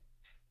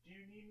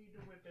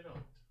it out.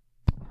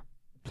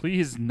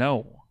 Please,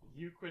 no.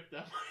 You quit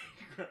that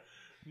mic.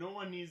 No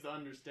one needs to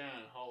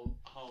understand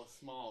how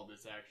small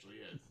this actually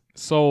is.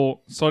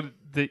 So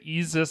to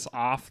ease this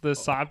off the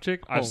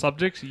subject,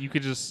 you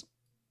could just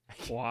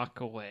walk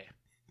away.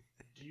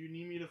 Do you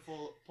need me to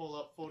pull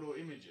up photo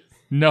images?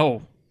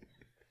 No.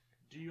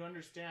 Do you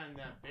understand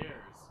that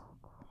bears,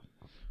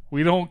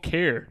 We don't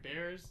care.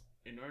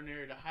 in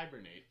order to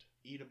hibernate,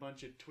 eat a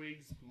bunch of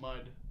twigs,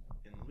 mud,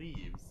 and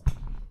leaves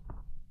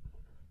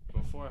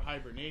before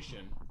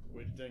hibernation,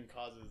 which then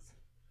causes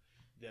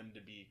them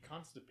to be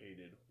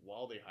constipated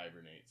while they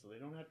hibernate, so they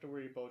don't have to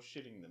worry about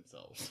shitting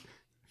themselves.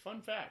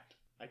 Fun fact.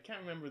 I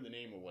can't remember the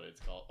name of what it's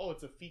called. Oh,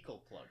 it's a fecal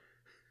plug.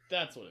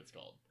 That's what it's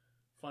called.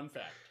 Fun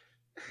fact.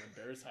 When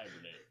bears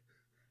hibernate,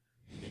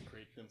 they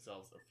create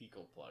themselves a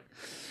fecal plug.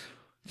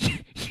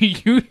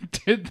 You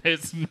did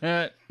this,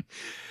 Matt.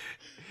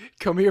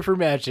 Come here for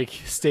magic.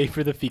 Stay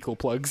for the fecal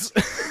plugs.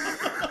 I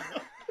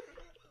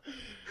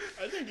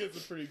think it's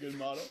a pretty good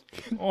motto.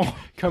 Oh,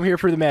 Come here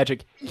for the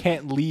magic.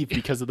 Can't leave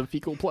because of the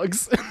fecal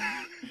plugs. I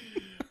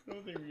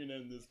don't think we're going to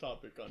end this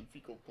topic on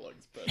fecal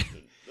plugs,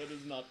 Preston. That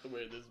is not the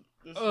way this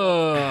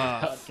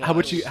How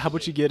about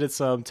you get it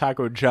some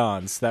Taco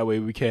John's? That way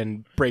we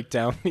can break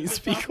down these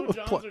fecal Taco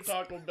John's plugs. or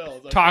Taco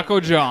Bell's? Taco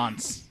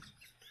John's.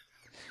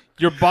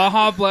 Your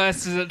Baja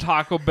Blast is at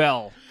Taco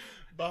Bell.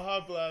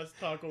 Baja Blast,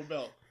 Taco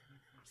Bell.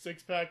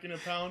 6-pack in a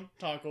pound,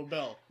 Taco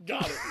Bell.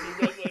 Got it.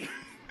 You guys like...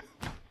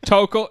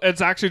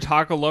 It's actually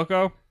Taco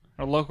Loco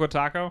or Loco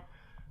Taco.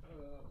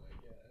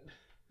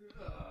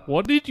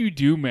 What did you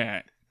do,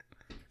 Matt?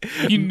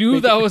 You knew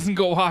that wasn't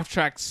go off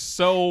track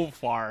so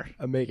far.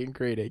 I'm making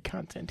grade A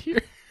content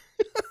here.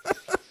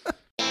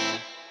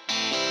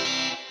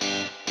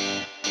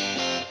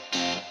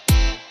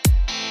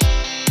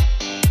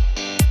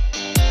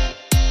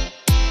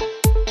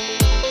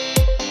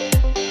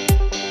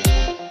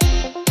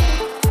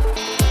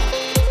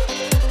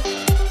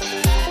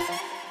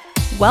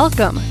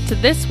 Welcome to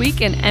This Week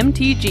in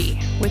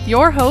MTG with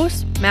your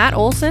hosts Matt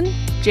Olson,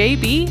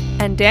 JB,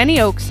 and Danny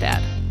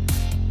Oakstad.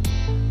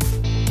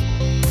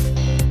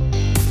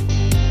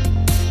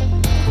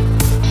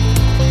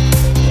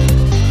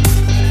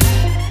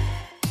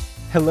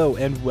 Hello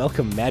and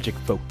welcome, Magic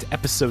folk, to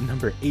episode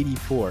number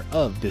 84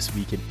 of This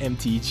Week in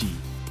MTG,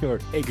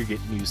 your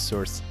aggregate news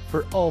source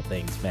for all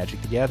things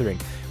Magic the Gathering.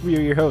 We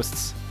are your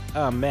hosts.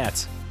 I'm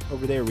Matt.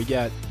 Over there we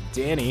got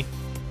Danny.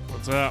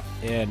 What's up?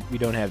 And we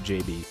don't have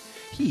JB.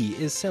 He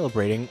is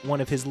celebrating one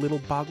of his little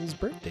Boggles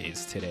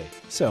birthdays today.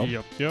 So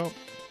Yep.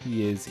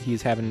 he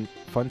is having a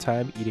fun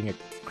time eating a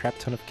crap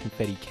ton of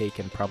confetti cake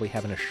and probably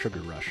having a sugar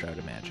rush, I would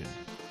imagine.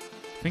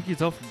 I think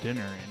he's out for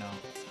dinner right now.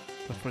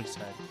 That's what he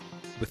said.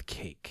 With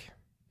cake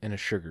and a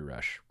sugar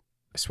rush.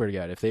 I swear to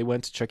God, if they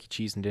went to Chuck E.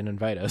 Cheese and didn't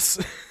invite us,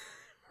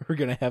 we're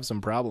going to have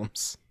some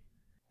problems.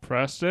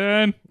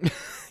 Preston!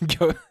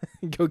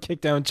 Go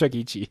kick down Chuck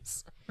E.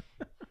 Cheese.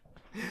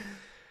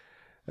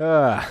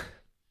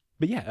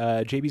 But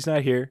yeah, JB's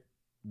not here.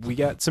 We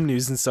got some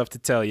news and stuff to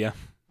tell you.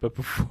 But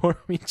before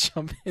we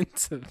jump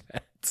into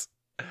that...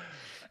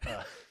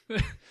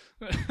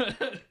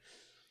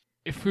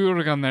 If we would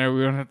have gone there,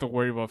 we wouldn't have to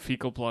worry about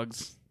fecal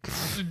plugs.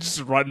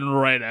 Just running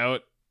right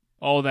out.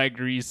 All that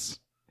grease.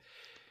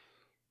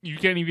 You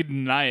can't even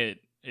deny it.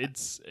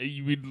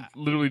 You would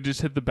literally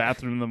just hit the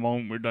bathroom the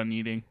moment we're done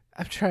eating.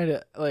 I'm trying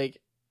to, I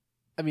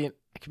can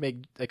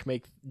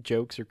make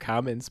jokes or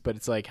comments, but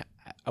it's like,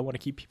 I want to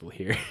keep people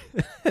here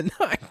and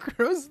not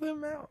gross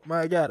them out.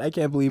 My God, I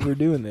can't believe we're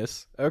doing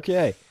this.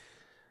 Okay.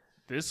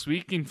 This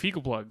week in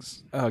fecal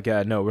plugs. Oh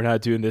God, no, we're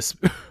not doing this.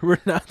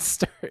 We're not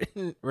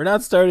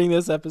starting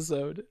this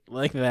episode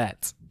like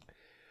that.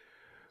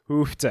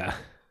 Oofta,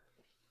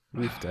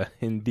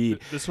 indeed.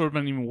 This would have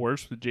been even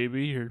worse with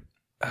JB here.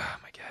 Oh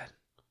my God.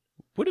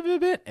 Would have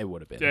it been? It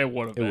would have been. Yeah, it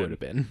would have been. It would have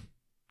been.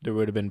 There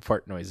would have been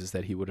fart noises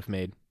that he would have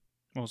made.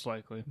 Most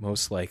likely.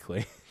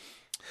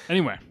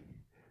 Anyway,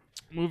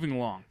 moving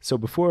along. So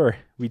before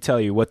we tell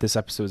you what this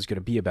episode is going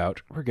to be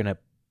about, we're going to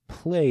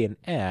play an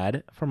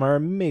ad from our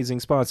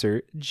amazing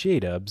sponsor,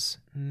 J-Dubs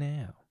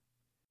Now.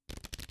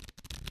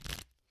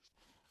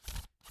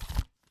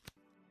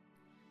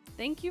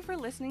 Thank you for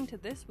listening to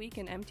This Week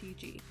in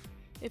MTG.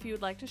 If you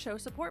would like to show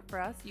support for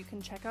us, you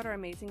can check out our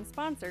amazing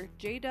sponsor,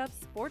 J-Dubs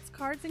Sports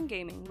Cards and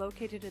Gaming,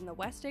 located in the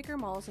Westacre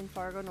Malls in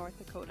Fargo, North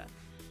Dakota.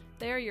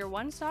 They are your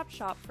one-stop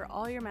shop for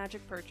all your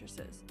Magic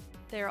purchases.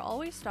 They are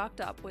always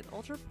stocked up with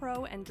Ultra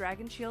Pro and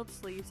Dragon Shield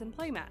sleeves and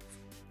playmats,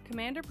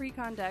 Commander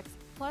Precon decks,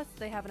 plus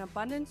they have an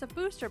abundance of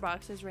booster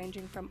boxes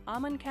ranging from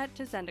Amonkhet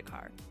to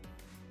Zendikar.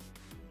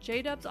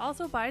 J-Dubs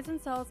also buys and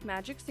sells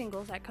Magic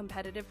singles at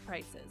competitive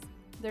prices.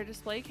 Their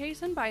display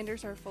case and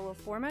binders are full of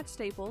format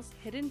staples,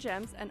 hidden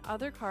gems, and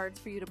other cards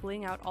for you to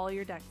bling out all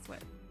your decks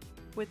with.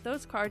 With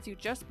those cards you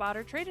just bought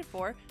or traded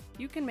for,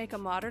 you can make a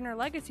Modern or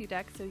Legacy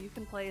deck so you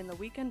can play in the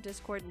Weekend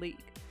Discord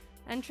League.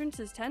 Entrance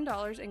is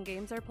 $10 and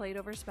games are played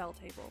over Spell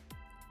Table.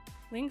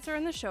 Links are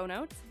in the show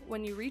notes.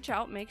 When you reach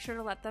out, make sure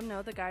to let them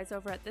know the guys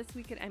over at This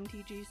Week at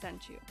MTG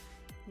sent you.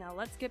 Now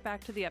let's get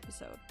back to the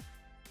episode.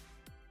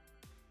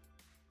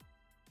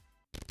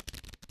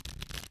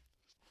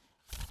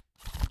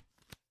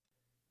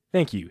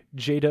 Thank you,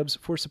 J-Dubs,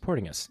 for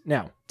supporting us.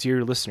 Now,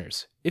 dear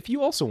listeners, if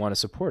you also want to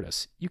support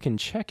us, you can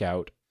check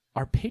out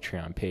our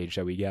Patreon page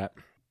that we got.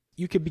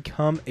 You could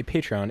become a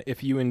Patreon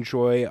if you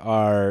enjoy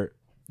our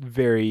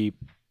very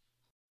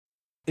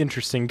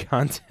interesting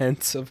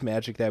content of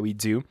Magic that we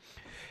do.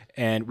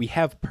 And we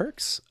have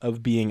perks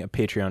of being a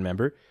Patreon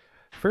member.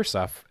 First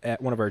off,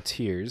 at one of our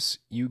tiers,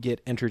 you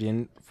get entered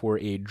in for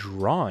a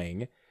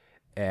drawing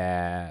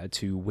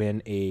to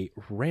win a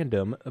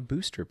random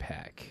booster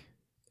pack.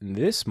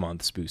 This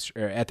month's booster,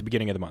 or at the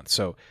beginning of the month.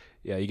 So,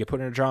 yeah, you get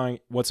put in a drawing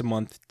once a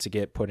month to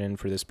get put in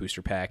for this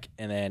booster pack.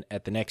 And then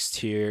at the next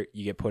tier,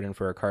 you get put in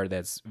for a card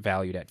that's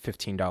valued at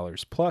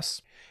 $15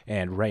 plus.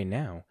 And right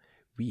now,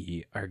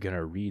 we are going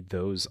to read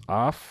those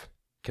off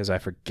because I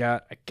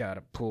forgot I got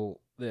to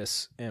pull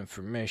this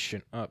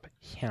information up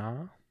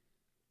here.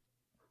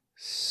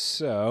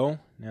 So,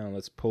 now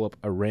let's pull up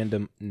a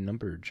random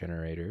number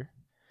generator.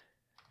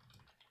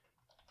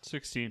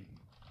 16.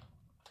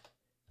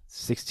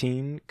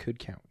 16 could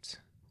count.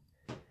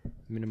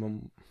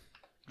 Minimum.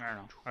 I don't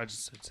know. I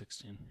just said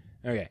 16.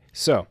 Okay,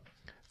 so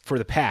for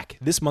the pack,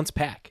 this month's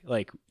pack,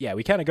 we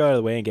kind of go out of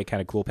the way and get kind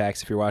of cool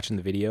packs. If you're watching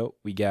the video,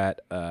 we got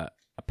a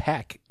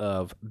pack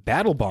of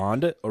Battle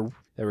Bond that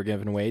we're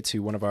giving away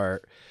to one of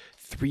our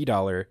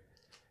 $3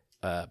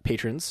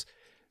 patrons.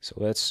 So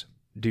let's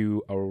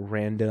do a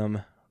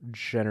random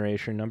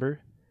generation number.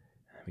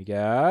 We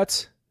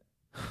got...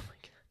 Oh my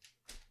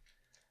god.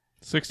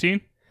 16?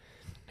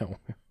 No,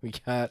 we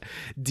got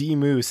D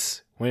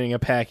Moose winning a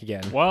pack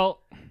again.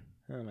 Well,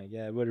 oh my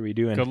god, what are we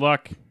doing? good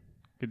luck.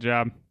 Good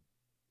job.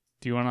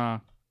 Do you want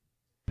to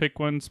pick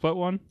one, split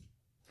one,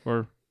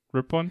 or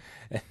rip one?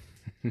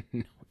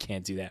 No,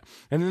 can't do that.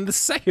 And then the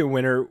second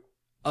winner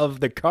of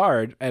the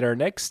card at our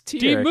next D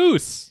tier.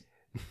 Moose.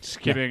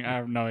 Just kidding. I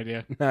have no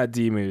idea. Not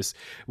D Moose.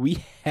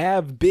 We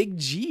have Big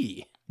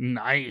G.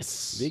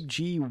 Nice. Big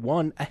G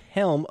won a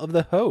Helm of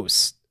the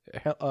Host.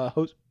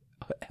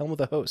 Helm of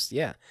the Host,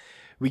 yeah.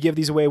 We give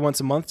these away once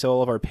a month to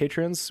all of our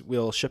patrons.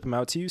 We'll ship them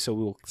out to you, so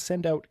we'll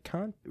send out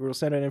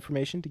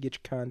information to get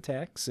your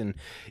contacts and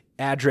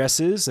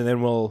addresses, and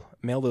then we'll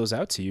mail those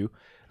out to you.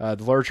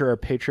 The larger our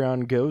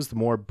Patreon goes, the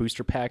more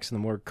booster packs and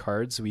the more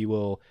cards we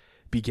will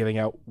be giving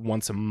out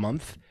once a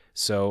month.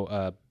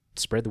 So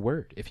spread the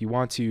word. If you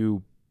want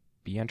to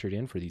be entered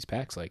in for these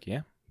packs, I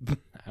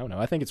don't know.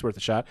 I think it's worth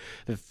a shot.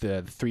 The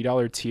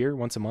 $3 tier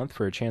once a month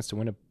for a chance to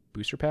win a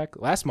booster pack.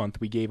 Last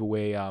month we gave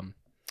away a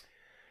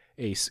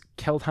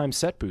Keldheim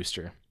set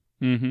booster.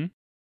 Mm-hmm.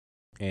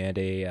 And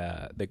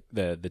the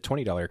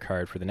 $20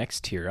 card for the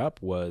next tier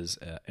up was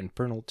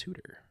Infernal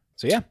Tutor.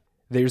 So yeah,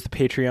 there's the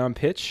Patreon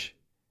pitch.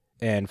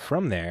 And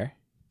from there,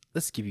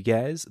 let's give you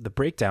guys the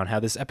breakdown how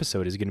this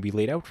episode is going to be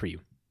laid out for you.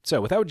 So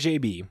without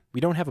JB,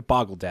 we don't have a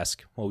boggle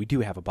desk. Well, we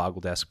do have a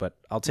boggle desk, but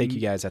I'll take you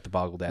guys at the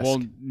boggle desk.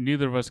 Well,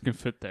 neither of us can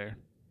fit there.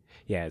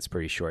 Yeah, it's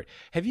pretty short.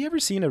 Have you ever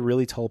seen a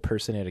really tall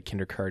person at a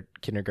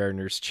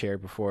kindergartner's chair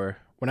before?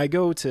 When I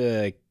go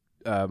to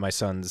my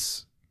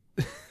son's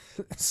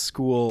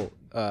school,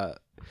 why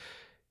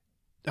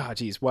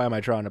am I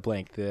drawing a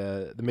blank?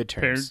 The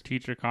midterms.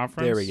 Parent-teacher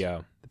conference? There we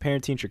go. The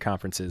parent-teacher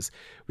conferences.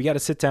 We got to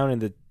sit down in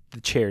the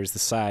chairs the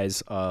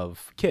size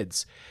of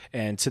kids.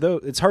 And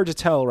it's hard to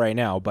tell right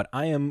now, but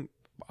I am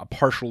a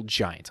partial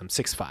giant. I'm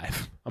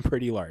 6'5". I'm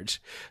pretty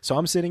large. So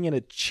I'm sitting in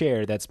a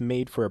chair that's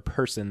made for a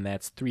person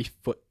that's 3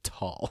 foot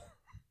tall.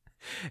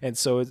 And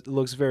so it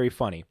looks very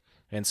funny.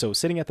 And so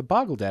sitting at the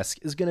boggle desk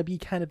is going to be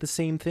kind of the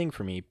same thing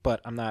for me, but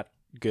I'm not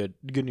good.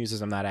 The good news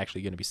is I'm not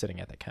actually going to be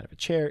sitting at that kind of a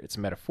chair. It's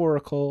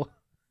metaphorical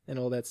and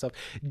all that stuff.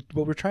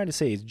 What we're trying to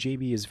say is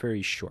JB is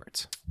very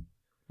short.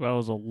 That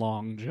was a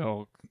long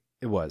joke.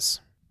 It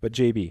was. But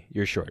JB,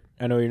 you're short.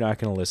 I know you're not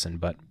going to listen,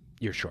 but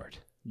you're short.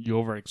 You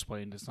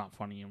over-explained. It's not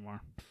funny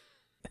anymore.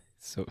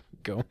 So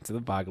go to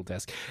the boggle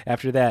desk.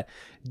 After that,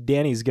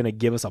 Danny's going to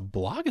give us a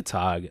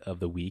blogatog of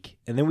the week.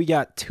 And then we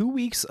got 2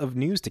 weeks of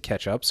news to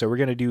catch up. So we're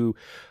going to do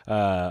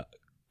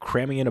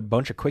cramming in a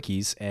bunch of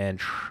quickies and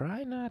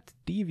try not to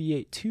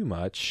deviate too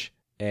much.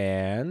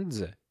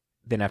 And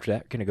then after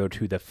that, we're going to go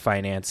to the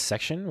finance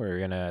section. We're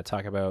going to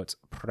talk about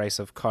price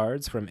of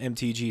cards from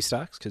MTG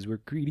stocks because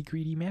we're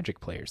greedy Magic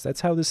players.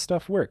 That's how this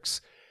stuff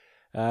works.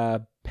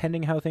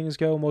 Pending how things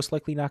go, most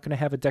likely not going to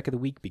have a deck of the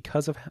week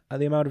because of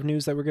the amount of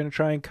news that we're going to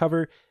try and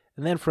cover.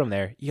 And then from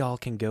there, y'all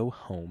can go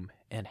home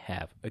and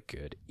have a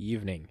good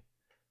evening.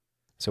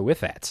 So with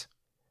that,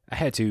 I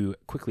had to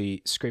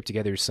quickly scrape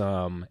together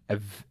some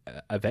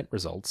event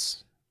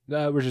results.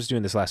 We're just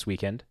doing this last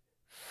weekend.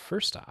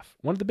 First off,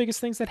 one of the biggest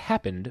things that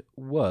happened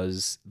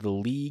was the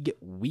league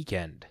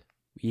weekend.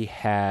 We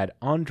had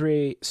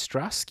Andre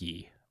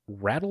Strasky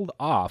rattled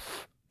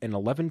off an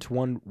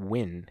 11-1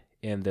 win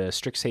in the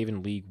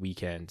Strixhaven League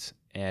weekend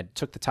and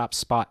took the top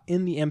spot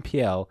in the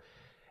MPL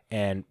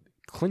and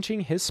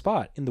clinching his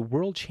spot in the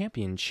World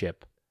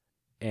Championship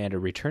and a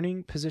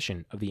returning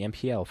position of the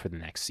MPL for the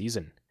next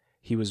season.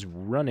 He was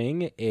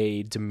running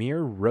a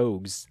Dimir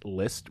Rogues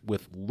list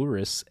with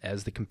Luris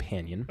as the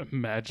companion.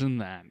 Imagine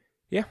that.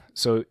 Yeah,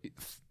 so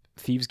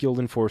Thieves Guild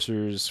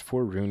Enforcers,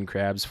 4 Rune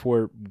Crabs,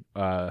 4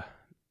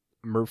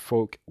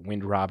 Merfolk,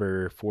 Wind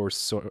Robber, 4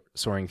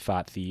 Soaring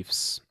Thought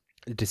Thieves,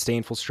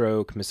 Disdainful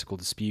Stroke, Mystical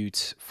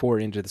Dispute, 4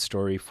 Into the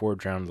Story, 4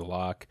 Drown the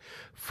Lock,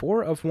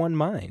 4 of One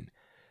Mine,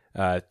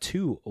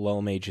 2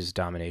 Lull Mage's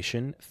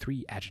Domination,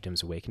 3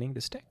 Adjutam's Awakening.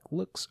 This deck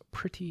looks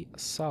pretty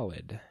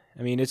solid.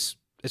 I mean, it's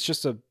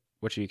just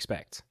what you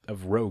expect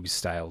of rogue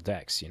style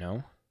decks, you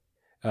know?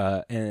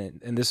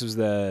 And this was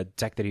the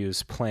deck that he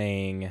was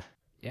playing.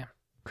 Yeah,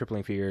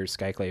 Crippling Fear,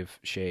 Skyclave,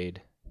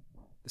 Shade.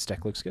 This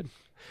deck looks good.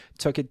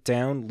 Took it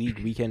down League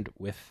Weekend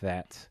with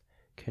that.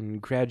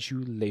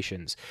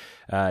 Congratulations.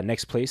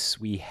 Next place,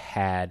 we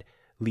had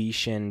Li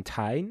Shen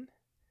Tine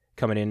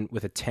coming in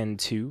with a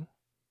 10-2,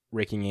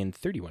 raking in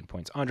 31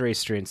 points. Andrei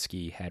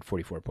Strinsky had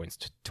 44 points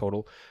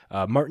total.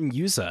 Martin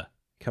Yuza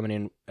coming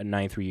in a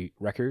 9-3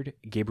 record.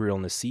 Gabriel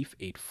Nassif,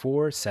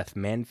 8-4. Seth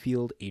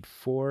Manfield,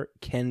 8-4.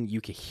 Ken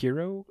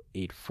Yukihiro,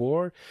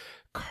 8-4.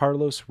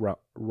 Carlos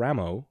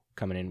Ramo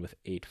coming in with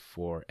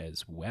 8-4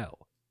 as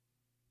well.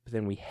 But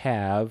then we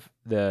have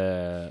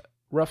the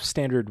rough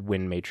standard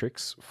win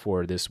matrix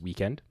for this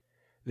weekend.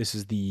 This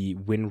is the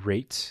win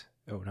rate.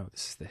 Oh, no,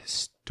 this is the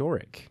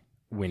historic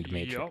win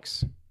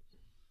matrix.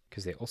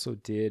 Because they also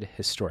did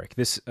historic.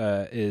 This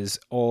is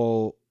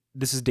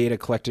data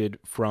collected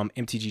from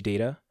MTG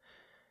Data.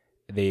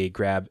 They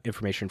grab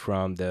information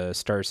from the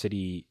Star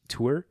City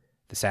Tour,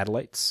 the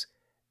satellites,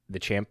 the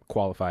champ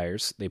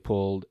qualifiers. They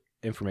pulled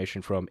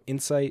information from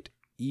Insight,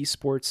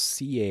 Esports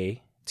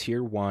CA,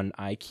 Tier 1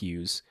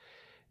 IQs,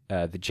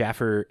 the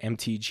Jaffer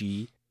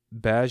MTG,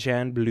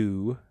 Bajan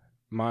Blue,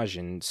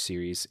 Majin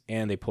series,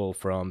 and they pull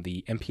from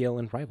the MPL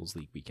and Rivals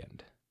League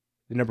weekend.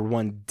 The number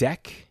 1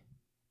 deck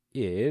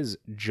is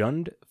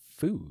Jund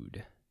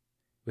Food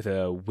with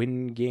a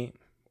win game.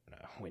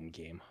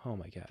 Oh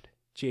my god.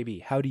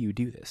 JB, how do you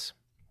do this?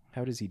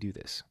 How does he do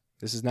this?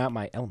 This is not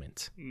my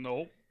element.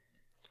 Nope.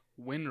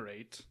 Win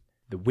rate.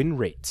 The win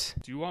rate.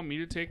 Do you want me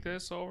to take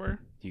this over?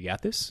 You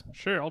got this?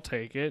 Sure, I'll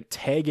take it.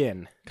 Tag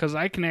in. Because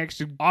I can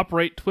actually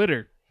operate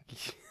Twitter.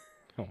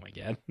 Oh my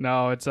god.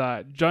 No, it's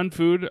Jund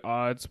Food.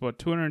 It's about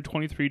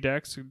 223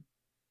 decks.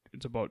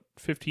 It's about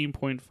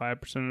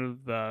 15.5%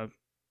 of the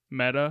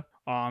meta.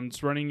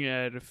 It's running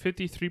at a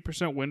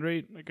 53% win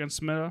rate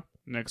against meta.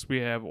 Next, we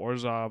have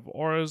Orzhov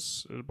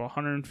Auras. It's about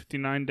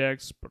 159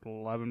 decks, but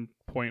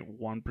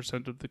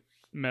 11.1% of the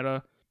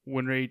meta.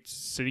 Win rate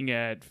sitting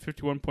at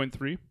 51.3.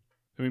 Then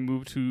we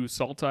move to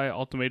Sultai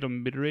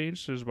Ultimatum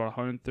Midrange. There's about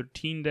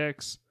 113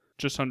 decks,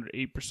 just under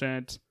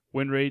 8%.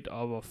 Win rate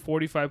of a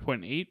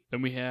 45.8.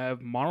 Then we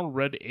have Mono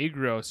Red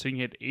Aggro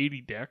sitting at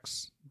 80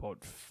 decks,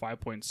 about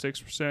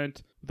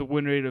 5.6%, with a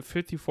win rate of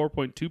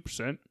 54.2%.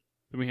 Then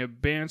we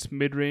have Bance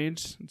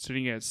Midrange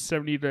sitting at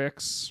 70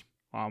 decks,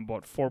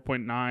 about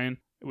 4.9,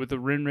 with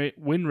a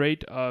win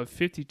rate of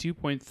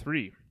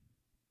 52.3.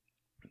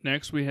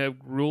 Next, we have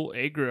Gruul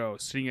Aggro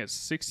sitting at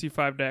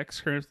 65 decks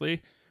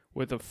currently,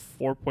 with a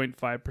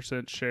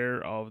 4.5%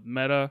 share of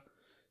meta,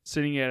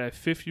 sitting at a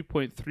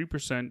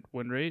 50.3%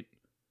 win rate.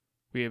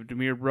 We have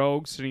Dimir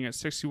Rogue sitting at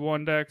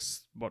 61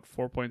 decks, about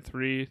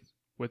 4.3,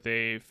 with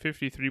a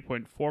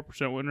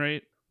 53.4% win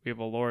rate. We have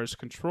Alora's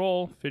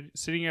Control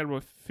sitting at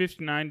about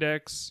 59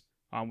 decks,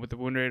 with a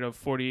win rate of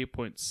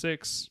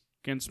 48.6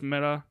 against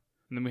meta.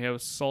 And then we have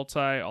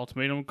Sultai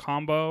Ultimatum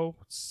Combo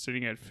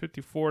sitting at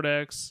 54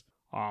 decks,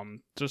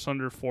 just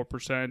under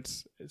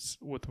 4%,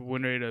 with a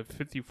win rate of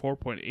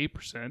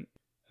 54.8%.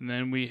 And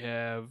then we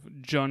have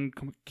Jund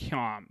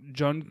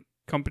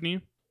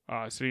Company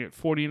sitting at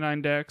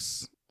 49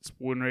 decks. It's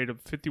win rate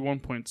of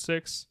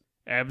 51.6.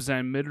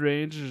 Abzan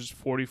Midrange is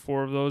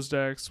 44 of those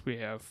decks. We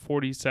have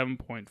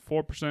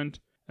 47.4%.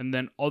 And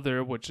then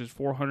Other, which is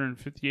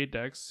 458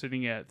 decks,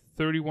 sitting at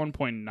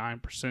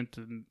 31.9%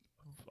 in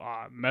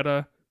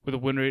meta, with a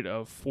win rate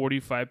of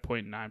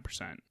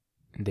 45.9%.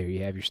 And there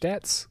you have your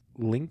stats.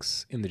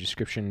 Links in the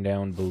description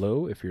down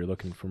below if you're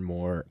looking for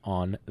more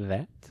on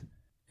that.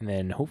 And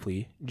then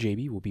hopefully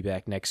JB will be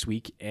back next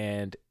week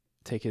and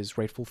take his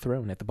rightful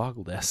throne at the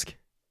Boggle Desk.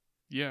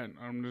 Yeah,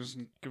 I'm just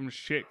giving a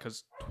shit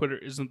because Twitter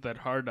isn't that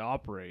hard to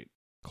operate.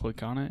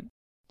 Click on it,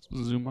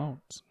 zoom out.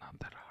 It's not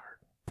that hard.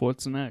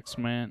 What's next,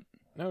 man?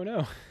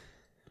 No.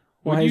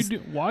 What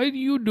are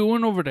you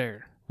doing over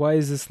there? Why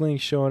is this link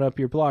showing up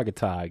your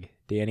Blogatog,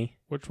 Danny?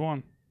 Which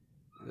one?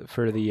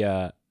 For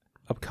the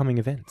upcoming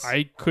events.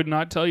 I could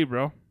not tell you,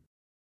 bro.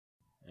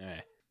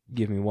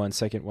 Give me 1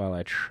 second while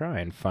I try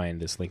and find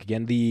this link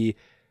again. The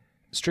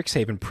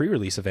Strixhaven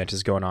pre-release event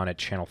is going on at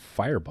Channel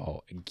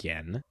Fireball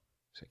again.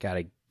 So I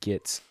gotta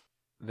get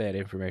that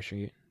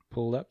information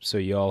pulled up so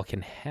y'all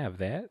can have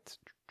that.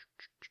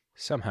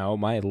 Somehow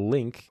my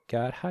link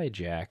got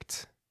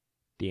hijacked.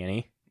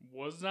 Danny.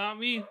 Was not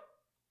me.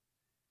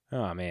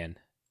 Oh man.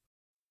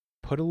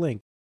 Put a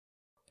link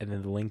and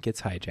then the link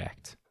gets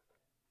hijacked.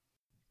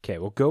 Okay,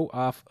 we'll go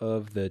off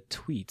of the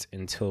tweet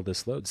until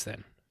this loads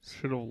then.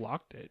 Should have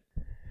locked it.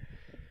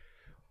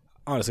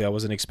 Honestly, I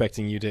wasn't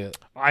expecting you to...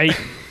 I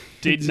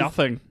did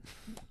nothing.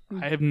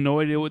 I have no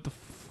idea what the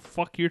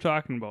fuck you're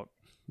talking about.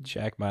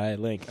 Jack my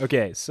link.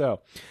 Okay, so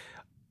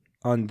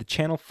on the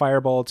channel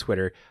Fireball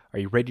Twitter, are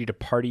you ready to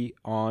party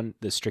on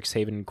the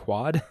Strixhaven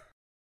quad?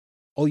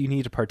 All you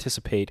need to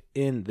participate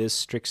in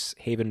this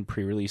Strixhaven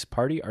pre-release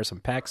party are some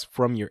packs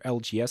from your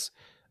LGS,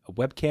 a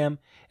webcam,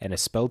 and a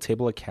spell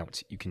table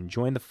account. You can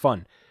join the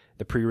fun.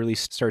 The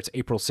pre-release starts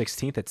April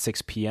 16th at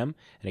 6 p.m.,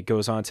 and it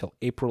goes on until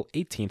April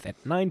 18th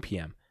at 9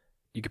 p.m.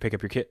 You can pick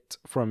up your kit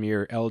from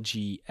your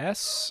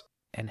LGS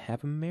and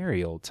have a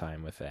merry old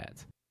time with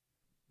that.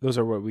 Those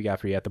are what we got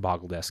for you at the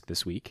Boggle Desk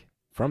this week.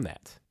 From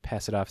that,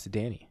 pass it off to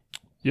Danny.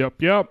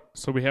 Yep.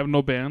 So we have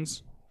no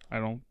bans. I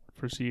don't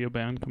foresee a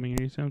ban coming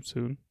anytime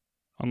soon.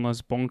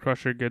 Unless Bone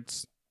Crusher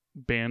gets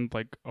banned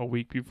like a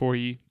week before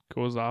he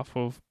goes off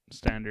of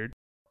standard.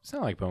 It's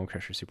not like Bone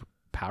Crusher's super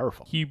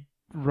powerful. He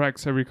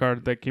wrecks every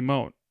card that came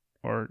out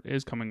or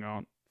is coming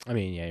out. I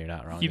mean, yeah, you're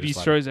not wrong. He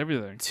destroys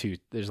everything.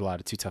 There's a lot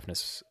of 2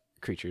 toughness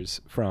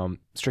creatures from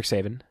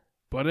Strixhaven.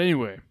 But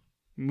anyway,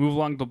 move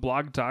along to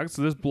Blog Talk.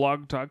 So this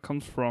Blog Talk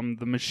comes from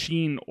the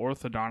Machine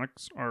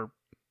Orthodoxy.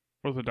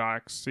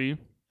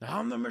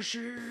 I'm the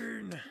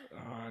machine.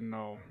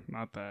 No,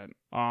 not that.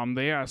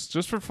 They asked,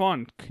 just for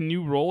fun, can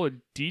you roll a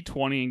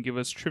d20 and give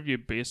us trivia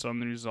based on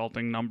the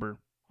resulting number?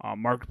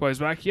 Mark replies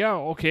back, yeah,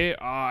 okay.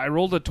 I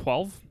rolled a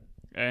 12,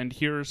 and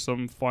here are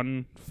some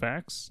fun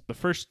facts. The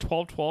first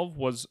 12-12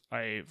 was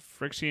a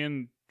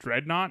Phyrexian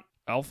Dreadnought.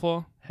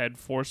 Alpha had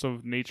Force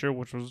of Nature,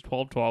 which was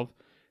 12-12.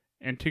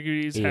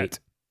 Antiquities had...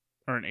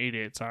 Or an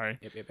 8-8, sorry.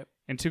 Yep.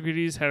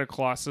 Antiquities had a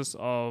Colossus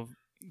of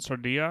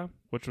Sardia,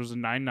 which was a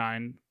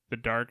 9-9. The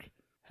Dark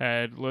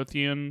had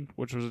Lithian,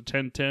 which was a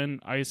 10-10.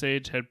 Ice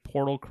Age had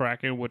Portal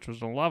Kraken, which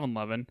was an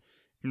 11-11.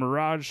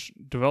 Mirage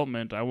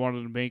Development, I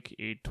wanted to make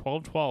a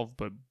 12-12,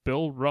 but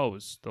Bill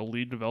Rose, the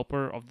lead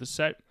developer of the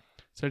set,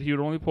 said he would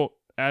only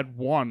add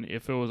 1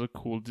 if it was a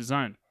cool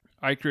design.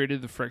 I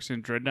created the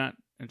Phyrexian Dreadnought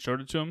and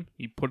showed it to him.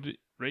 He put it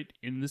right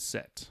in the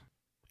set.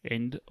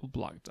 End of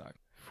Blog Talk.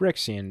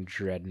 Phyrexian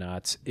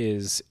Dreadnought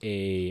is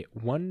a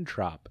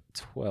 1-drop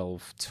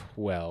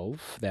 12-12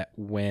 that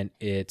when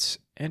it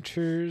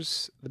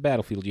enters the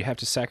battlefield, you have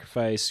to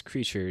sacrifice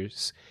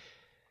creatures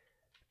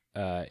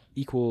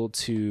equal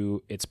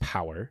to its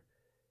power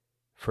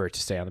for it to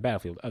stay on the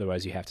battlefield.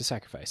 Otherwise, you have to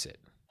sacrifice it.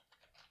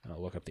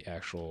 I'll look up the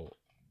actual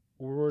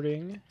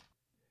wording.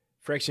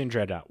 Phyrexian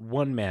Dreadnought,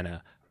 1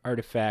 mana,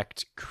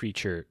 artifact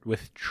creature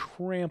with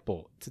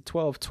trample. It's a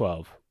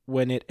 12-12.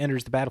 When it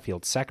enters the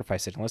battlefield,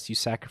 sacrifice it unless you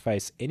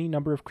sacrifice any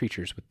number of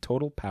creatures with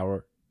total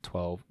power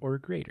 12 or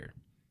greater.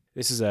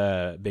 This is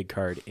a big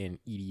card in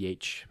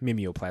EDH.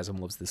 Mimeoplasm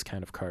loves this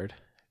kind of card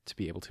to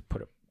be able to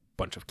put a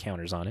bunch of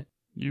counters on it.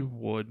 You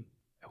would.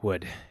 I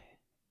would.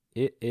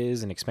 It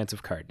is an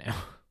expensive card now,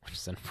 which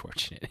is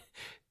unfortunate.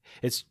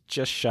 It's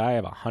just shy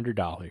of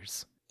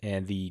 $100.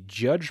 And the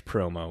Judge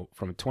promo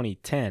from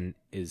 2010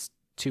 is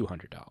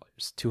 $200,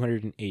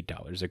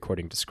 $208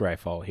 according to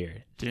Scryfall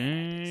here.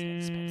 Dang. It's an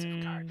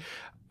expensive card.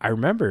 I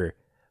remember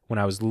when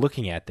I was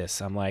looking at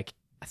this, I'm like,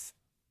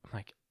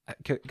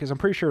 because I'm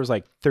pretty sure it was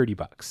like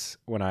 $30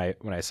 when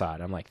I saw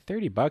it. I'm like,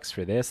 $30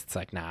 for this? It's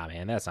like, nah,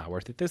 man, that's not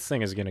worth it. This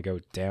thing is gonna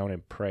go down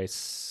in price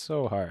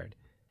so hard.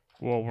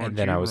 Well, weren't and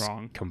then you I was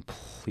wrong?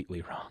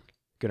 Completely wrong.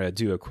 Gonna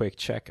do a quick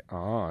check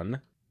on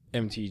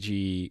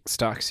MTG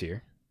stocks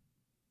here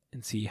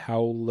and see how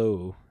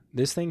low.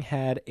 This thing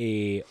had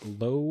a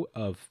low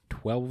of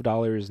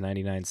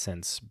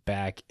 $12.99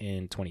 back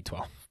in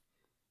 2012.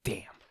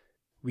 Damn.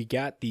 We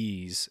got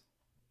these.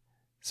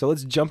 So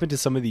let's jump into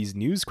some of these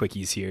news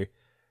quickies here.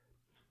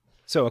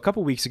 So a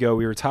couple weeks ago,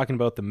 we were talking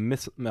about the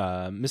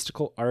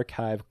Mystical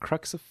Archive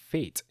Crux of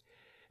Fate.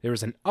 There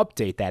was an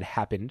update that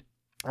happened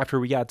after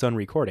we got done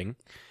recording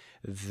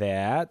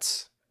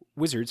that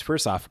Wizards,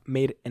 first off,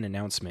 made an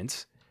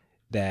announcement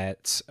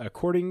that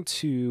according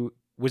to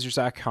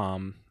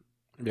Wizards.com,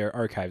 their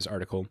archives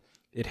article,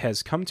 it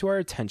has come to our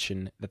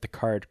attention that the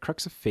card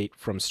Crux of Fate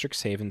from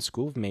Strixhaven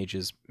School of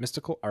Mages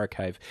Mystical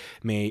Archive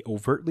may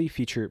overtly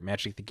feature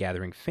Magic the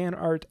Gathering fan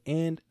art,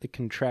 and the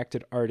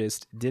contracted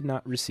artist did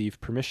not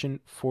receive permission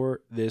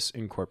for this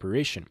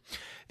incorporation.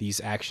 These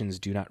actions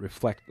do not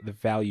reflect the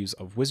values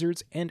of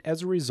Wizards, and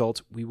as a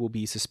result, we will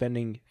be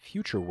suspending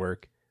future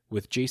work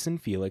with Jason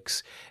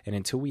Felix, and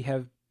until we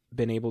have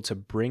been able to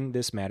bring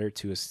this matter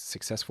to a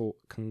successful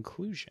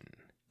conclusion.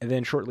 And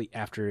then shortly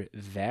after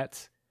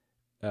that,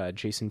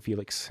 Jason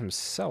Felix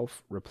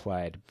himself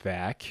replied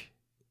back,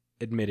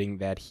 admitting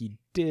that he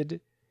did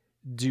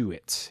do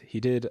it. He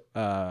did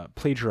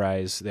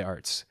plagiarize the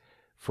arts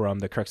from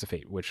the Crux of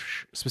Fate,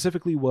 which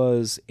specifically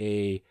was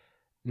a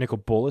Nicol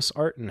Bolas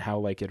art and how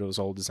like it was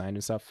all designed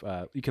and stuff.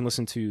 You can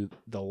listen to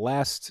the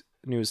last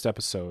newest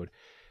episode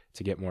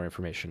to get more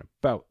information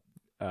about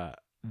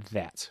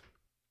that.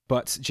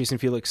 But Jason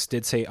Felix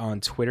did say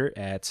on Twitter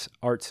at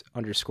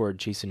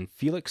art_Jason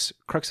Felix,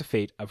 Crux of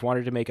Fate, I've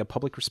wanted to make a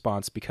public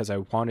response because I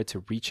wanted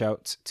to reach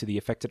out to the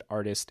affected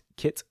artist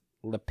Kit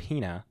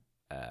Lapena.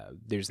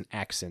 There's an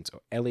accent,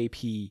 so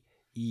Lapen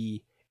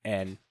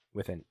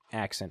with an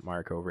accent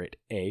mark over it,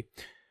 A.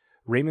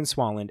 Raymond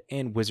Swalland,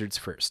 and Wizards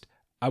First.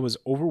 I was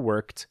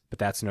overworked, but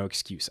that's no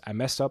excuse. I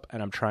messed up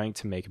and I'm trying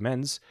to make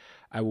amends.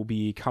 I will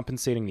be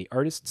compensating the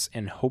artists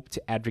and hope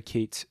to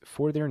advocate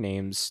for their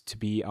names to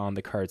be on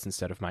the cards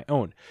instead of my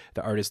own.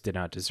 The artists did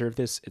not deserve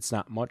this. It's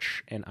not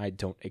much, and I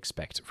don't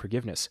expect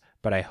forgiveness,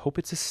 but I hope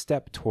it's a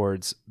step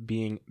towards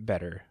being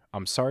better.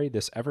 I'm sorry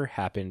this ever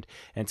happened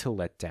and to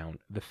let down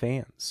the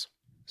fans.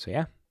 So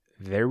yeah,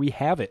 there we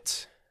have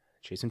it.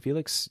 Jason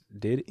Felix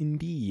did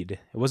indeed.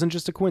 It wasn't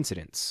just a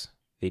coincidence.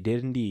 They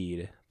did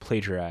indeed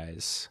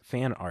plagiarize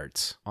fan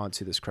art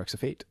onto this Crux of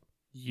Fate.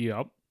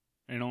 Yep.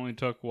 It only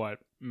took,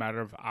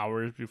 matter of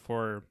hours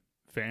before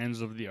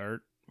fans of the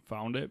art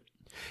found it?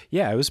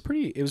 Yeah, it was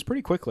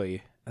pretty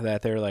quickly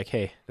that they were like,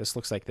 hey, this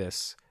looks like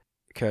this.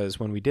 Because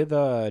when we did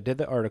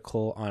the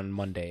article on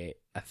Monday,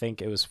 I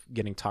think it was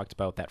getting talked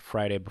about that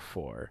Friday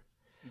before.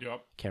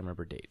 Yep. Can't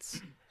remember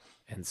dates.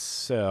 And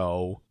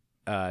so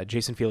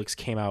Jason Felix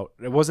came out.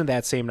 It wasn't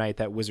that same night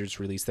that Wizards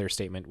released their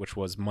statement, which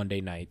was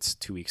Monday night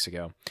 2 weeks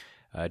ago.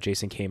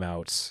 Jason came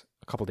out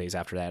a couple days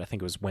after that. I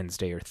think it was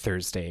Wednesday or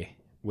Thursday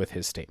with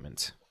his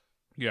statement.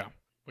 Yeah.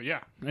 But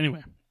yeah,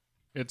 anyway,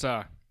 it's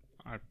a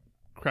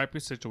crappy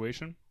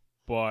situation.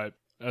 But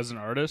as an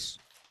artist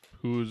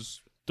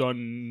who's done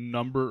a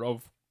number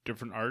of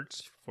different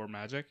arts for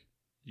Magic,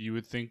 you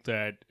would think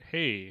that,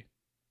 hey,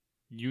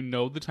 you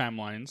know the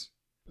timelines.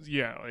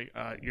 Yeah,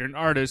 you're an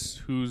artist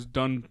who's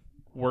done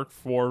work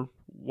for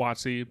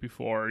WotC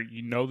before.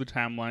 You know the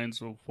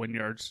timelines of when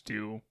your art's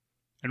due.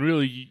 And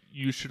really,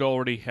 you should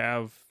already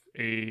have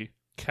a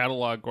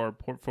catalog or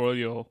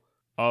portfolio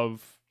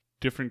of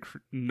different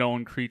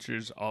known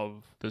creatures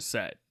of the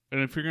set.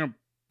 And if you're going to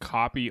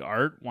copy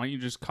art, why don't you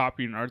just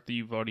copy an art that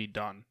you've already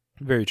done?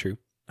 Very true.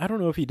 I don't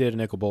know if he did a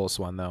Nicol Bolas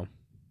one, though.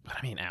 But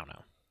I mean, I don't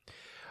know.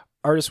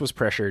 Artist was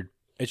pressured.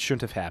 It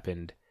shouldn't have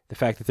happened. The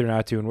fact that they're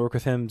not doing work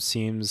with him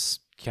seems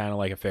kind of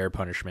like a fair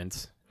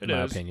punishment, in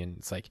my opinion.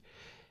 It's like,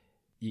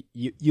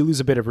 you lose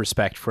a bit of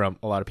respect from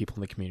a lot of people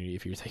in the community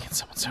if you're taking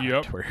someone's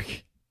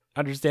artwork.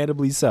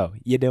 Understandably so.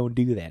 You don't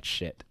do that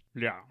shit.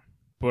 Yeah.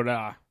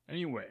 But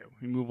anyway,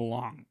 we move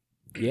along.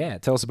 Yeah,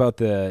 tell us about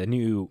the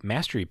new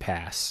Mastery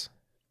Pass.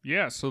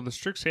 Yeah, so the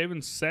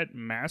Strixhaven set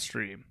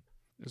Mastery.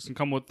 This can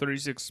come with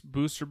 36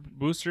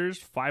 boosters,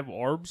 5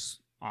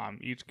 orbs.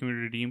 Each can be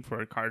redeemed for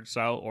a card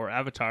style or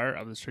avatar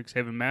of the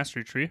Strixhaven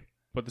Mastery tree.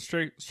 But the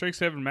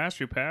Strixhaven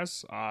Mastery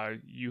Pass,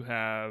 you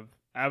have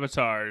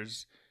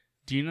avatars: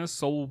 Dina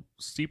Soul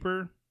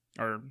Steeper,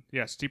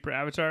 Steeper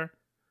Avatar,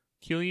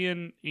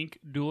 Killian Ink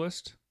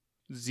Duelist,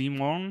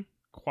 Zimon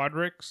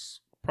Quadrix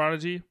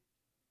Prodigy.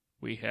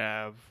 We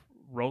have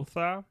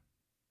Rotha,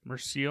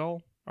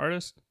 Merciel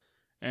Artist,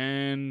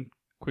 and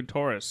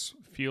Quintoris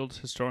Field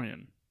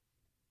Historian.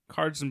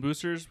 Cards and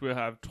boosters, we'll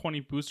have 20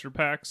 booster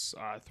packs,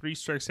 3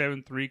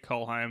 Strixhaven, 3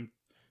 Kaldheim,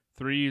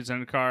 3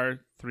 Zendikar,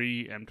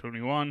 3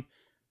 M21,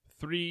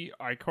 3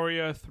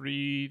 Ikoria,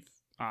 3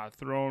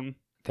 Throne,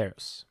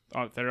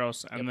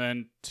 Theros, and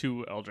then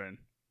 2 Eldraine.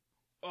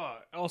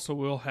 Also,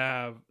 we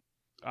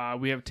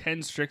have 10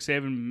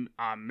 Strixhaven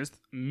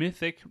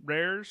mythic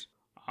rares.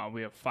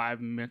 We have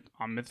 5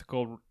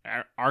 mythical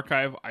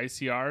archive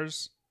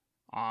ICRs.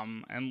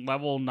 And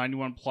level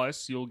 91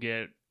 plus, you'll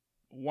get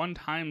 1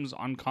 times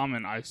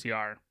uncommon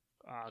ICR.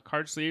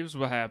 Card sleeves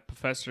will have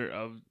Professor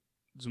of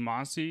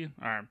Zumancy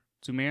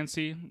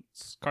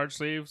card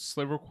sleeve,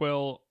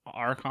 Sliverquill,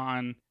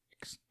 Archon,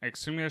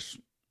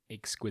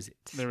 Exquisite.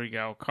 There we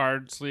go.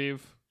 Card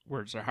sleeve.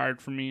 Words are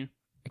hard for me.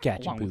 I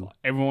got you, boo.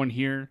 Everyone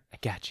here. I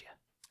got you.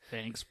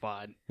 Thanks,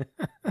 bud.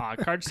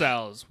 Card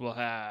styles will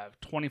have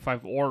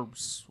 25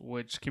 orbs,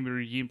 which can be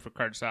redeemed for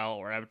card style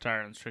or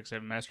avatar on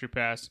Strixhaven Mastery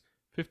Pass.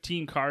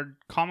 15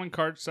 common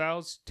card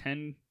styles,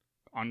 10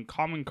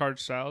 uncommon card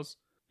styles.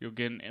 You'll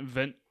get an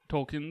event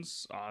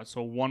tokens,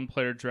 so 1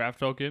 player draft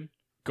token.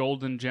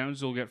 Golden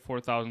gems, you'll get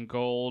 4,000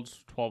 gold,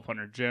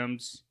 1,200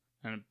 gems.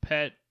 And a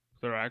pet,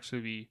 there'll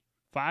actually be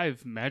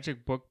 5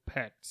 magic book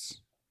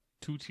pets,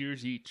 2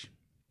 tiers each.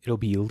 It'll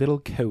be Little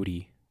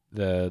Cody,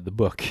 the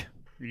book.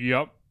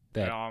 Yep.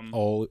 That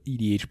all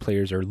EDH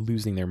players are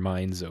losing their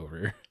minds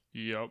over.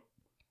 Yep.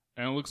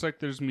 And it looks like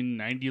there's going to be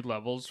 90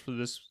 levels for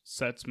this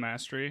set's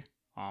mastery.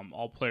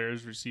 All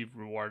players receive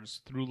rewards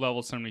through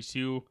level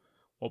 72,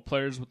 while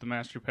players with the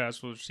Mastery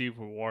Pass will receive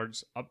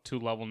rewards up to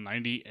level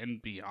 90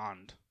 and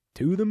beyond.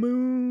 To the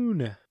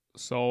moon!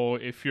 So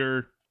if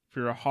you're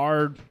a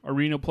hard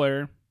arena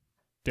player,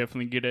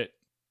 definitely get it.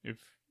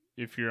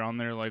 If you're on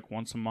there like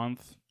once a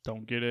month,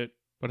 don't get it.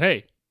 But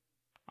hey,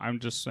 I'm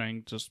just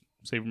saying, just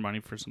save your money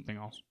for something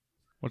else.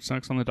 What's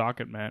next on the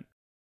docket, Matt?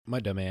 My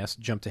dumbass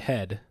jumped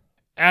ahead.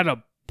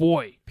 Atta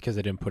boy! Because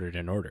I didn't put it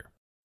in order.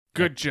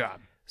 Good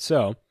job.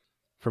 So,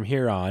 from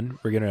here on,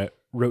 we're going to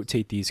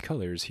rotate these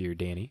colors here,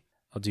 Danny.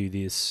 I'll do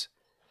this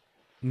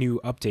new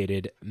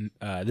updated.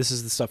 This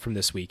is the stuff from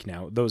this week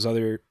now. Those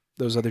other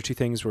 2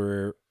 things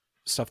were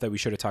stuff that we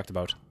should have talked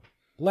about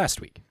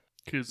last week.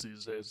 Kids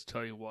these days,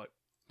 tell you what.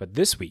 But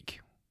this week,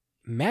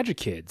 Magic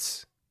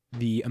Kids,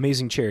 the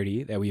amazing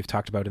charity that we have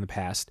talked about in the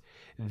past,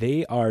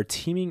 they are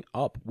teaming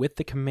up with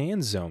the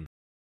Command Zone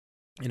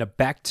in a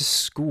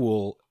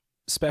back-to-school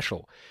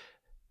special.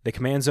 The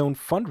Command Zone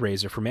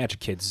fundraiser for Magic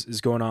Kids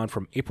is going on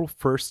from April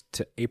 1st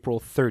to April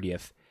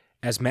 30th.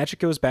 As Magic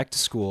goes back to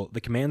school,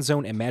 the Command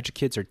Zone and Magic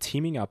Kids are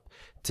teaming up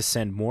to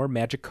send more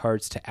Magic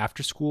cards to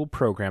after-school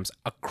programs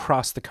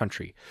across the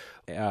country.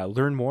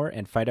 Learn more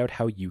and find out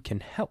how you can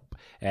help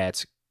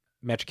at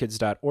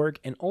magickids.org.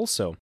 And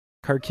also,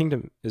 Card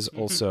Kingdom is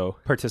also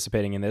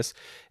participating in this.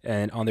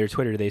 And on their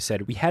Twitter, they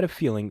said, "We had a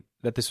feeling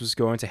that this was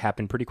going to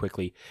happen pretty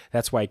quickly.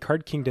 That's why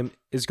Card Kingdom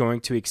is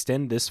going to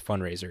extend this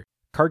fundraiser.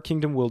 Card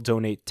Kingdom will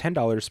donate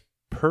 $10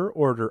 per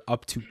order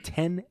up to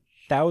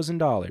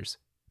 $10,000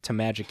 to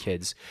Magic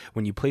Kids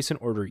when you place an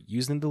order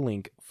using the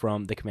link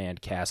from the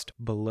command cast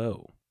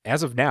below."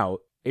 As of now,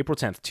 April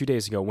 10th, 2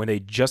 days ago, when they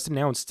just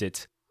announced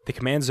it, the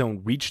Command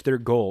Zone reached their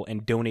goal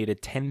and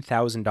donated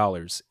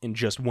 $10,000 in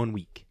just 1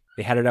 week.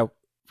 They had it out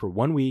for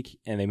 1 week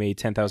and they made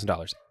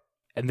 $10,000.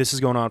 And this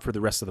is going on for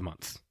the rest of the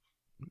month.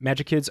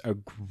 Magic Kids, a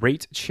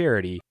great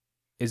charity,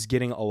 is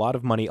getting a lot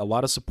of money, a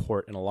lot of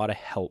support, and a lot of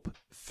help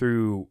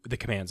through the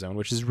Command Zone,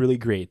 which is really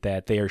great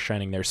that they are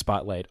shining their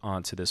spotlight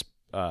onto this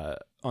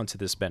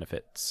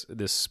benefits,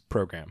 this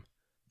program.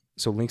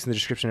 So links in the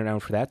description are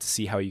down for that to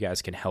see how you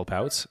guys can help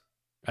out.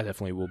 I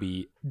definitely will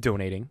be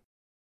donating.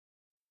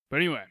 But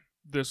anyway,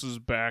 this is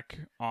back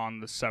on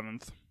the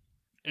 7th.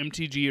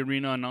 MTG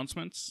Arena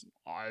announcements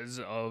as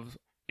of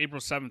April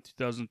 7th,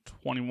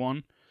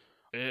 2021.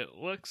 It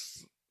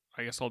looks,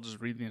 I guess I'll just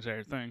read the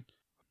entire thing.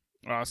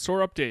 Store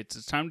updates.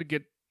 It's time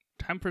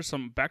for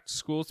some back to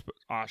school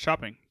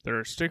shopping. There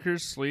are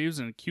stickers, sleeves,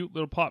 and a cute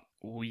little pop.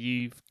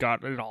 We've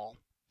got it all.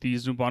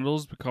 These new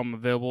bundles become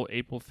available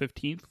April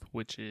 15th,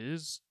 which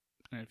is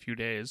in a few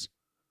days.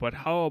 But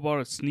how about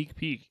a sneak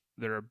peek?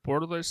 There are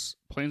Borderless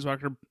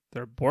Planeswalkers,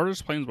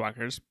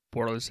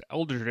 Borderless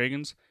Elder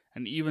Dragons,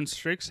 and even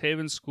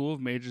Strixhaven School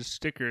of Mages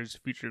stickers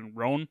featuring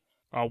Rowan,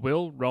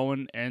 Will,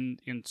 Rowan, and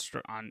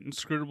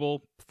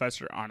Inscrutable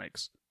Professor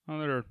Onyx. Oh,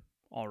 they're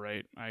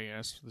alright, I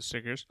guess, the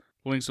stickers.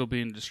 Links will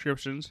be in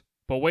descriptions.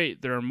 But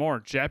wait, there are more.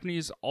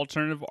 Japanese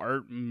alternative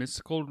art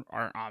mystical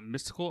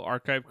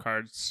archive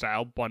card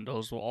style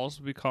bundles will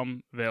also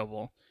become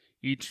available,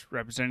 each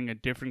representing a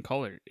different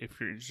color. If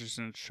you're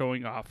interested in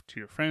showing off to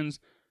your friends,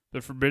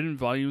 the Forbidden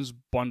Volumes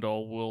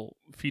bundle will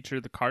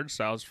feature the card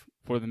styles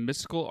for the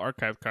mystical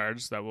archive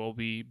cards that will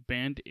be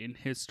banned in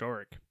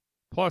Historic.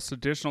 Plus,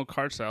 additional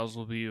card styles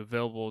will be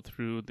available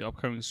through the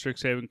upcoming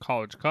Strixhaven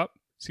College Cup.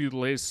 See the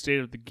latest state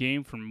of the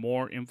game for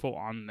more info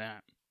on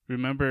that.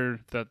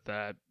 Remember that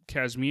the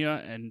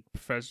Kazmiya and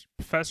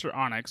Professor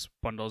Onyx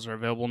bundles are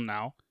available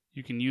now.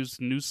 You can use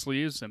the new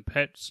sleeves and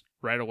pets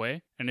right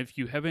away. And if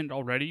you haven't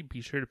already,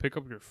 be sure to pick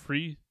up your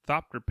free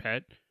Thopter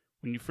pet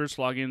when you first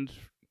log in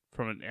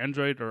from an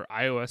Android or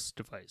iOS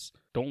device.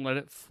 Don't let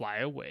it fly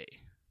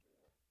away.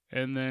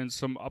 And then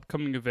some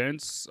upcoming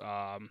events.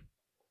 Would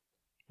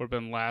have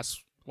been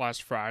last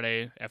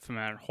Friday. FM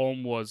at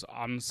Home was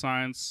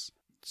Omniscience.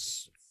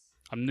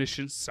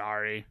 Omniscience.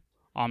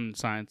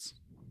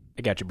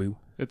 I got you, boo.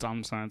 It's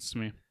Omniscience to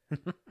me.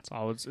 It's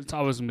always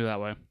gonna be that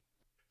way.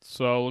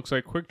 So it looks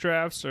like quick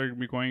drafts are gonna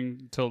be going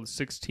until the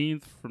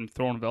 16th from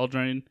Throne of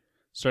Eldraine.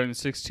 Starting the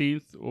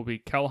 16th will be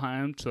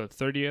Kelheim to the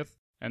 30th,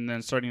 and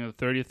then starting the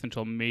 30th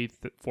until May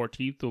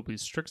 14th will be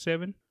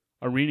Strixhaven.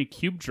 Arena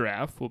Cube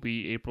Draft will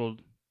be April.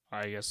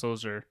 I guess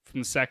those are from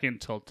the 2nd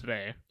till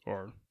today,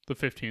 or the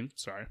 15th.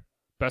 Sorry,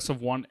 best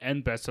of 1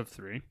 and best of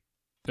 3.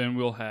 Then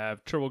we'll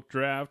have Turbo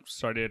Draft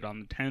started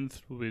on the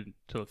 10th, will be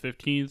till the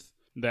 15th.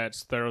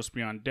 That's Theros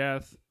Beyond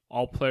Death.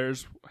 All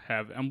players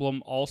have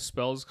Emblem. All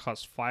spells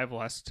cost 5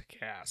 less to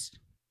cast.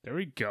 There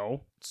we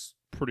go. It's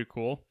pretty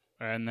cool.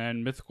 And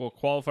then Mythical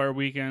Qualifier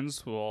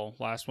weekends. Well,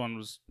 last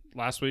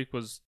week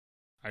was,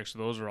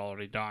 actually those are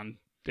already done.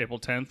 April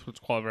 10th was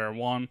Qualifier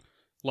 1.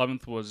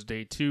 11th was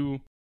Day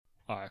 2.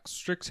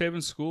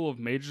 Strixhaven School of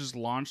Mages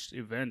launched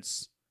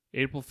events.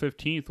 April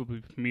 15th will be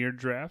Premier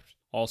Draft.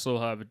 Also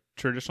have a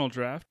traditional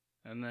draft.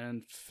 And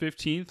then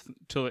 15th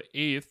till the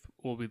 8th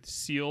will be the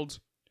Sealed.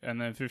 And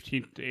then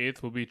 15th to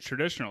 8th will be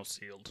traditional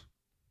sealed.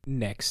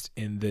 Next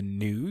in the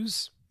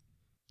news,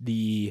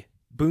 the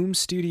Boom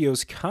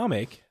Studios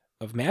comic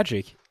of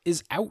Magic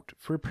is out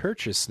for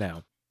purchase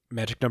now.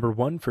 Magic number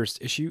 1 first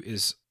issue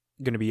is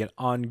going to be an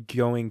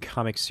ongoing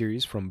comic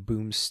series from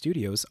Boom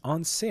Studios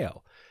on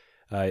sale.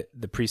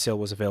 The pre-sale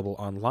was available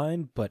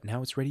online, but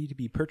now it's ready to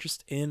be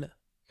purchased in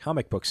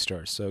comic book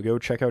stores. So go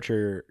check out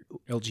your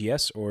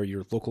LGS or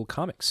your local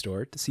comic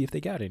store to see if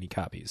they got any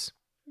copies.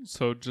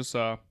 So just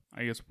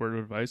I guess word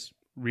of advice,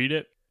 read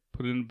it,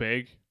 put it in a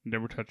bag,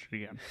 never touch it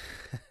again.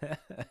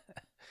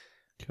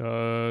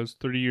 Because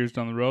 30 years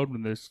down the road,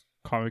 when this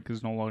comic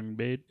is no longer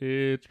made,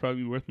 it's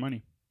probably worth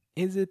money.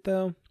 Is it,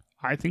 though?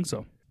 I think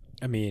so.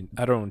 I mean,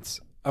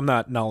 I'm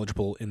not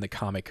knowledgeable in the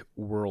comic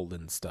world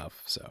and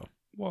stuff, so.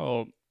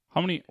 Well,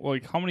 how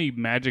many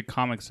Magic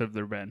comics have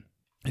there been?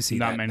 I see.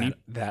 Not many.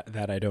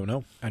 That I don't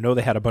know. I know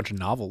they had a bunch of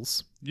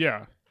novels.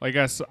 Yeah. I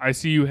guess I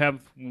see you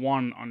have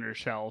one on your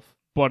shelf,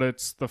 but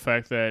it's the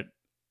fact that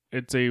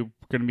it's going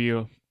to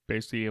be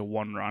basically a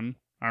one run.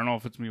 I don't know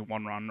if it's going to be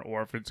one run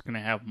or if it's going to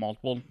have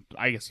multiple.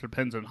 I guess it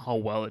depends on how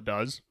well it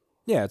does.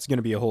 Yeah, it's going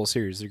to be a whole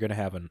series. They're going to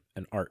have an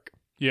arc.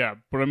 Yeah,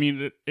 but I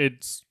mean,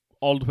 it's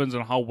all depends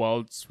on how well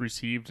it's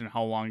received and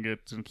how long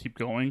it's going to keep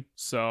going.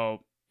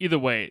 So either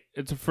way,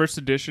 it's a first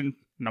edition,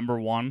 number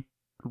 1.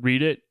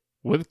 Read it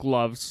with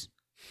gloves.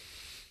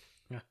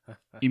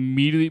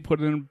 Immediately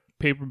put it in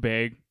a paper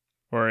bag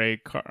or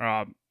a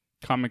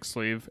comic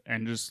sleeve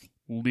and just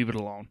leave it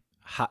alone.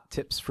 Hot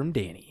tips from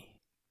Danny.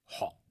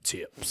 Hot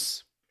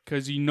tips.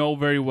 Because you know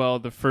very well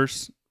the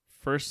first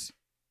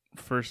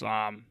it's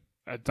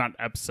not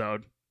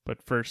episode,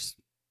 but first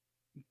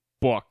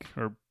book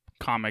or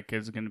comic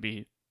is going to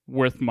be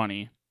worth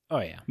money. Oh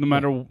yeah. No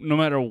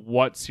matter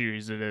what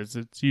series it is,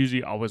 it's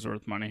usually always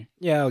worth money.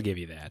 Yeah, I'll give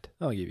you that.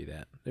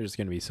 There's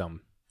going to be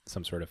some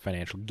sort of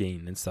financial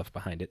gain and stuff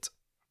behind it.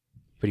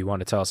 But you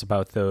want to tell us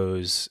about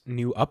those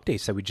new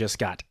updates that we just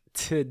got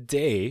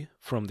today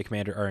from the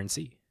Commander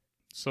RNC?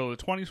 So the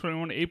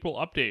 2021 April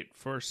update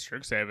for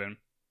Strixhaven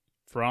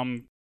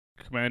from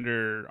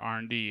Commander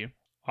R&D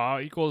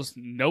equals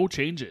no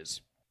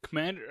changes.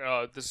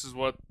 Commander, this is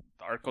what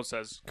the article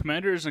says.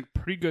 Commander is in a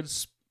pretty good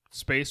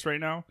space right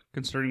now,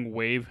 considering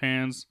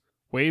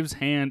Wave's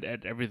hand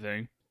at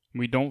everything.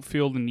 We don't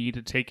feel the need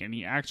to take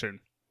any action.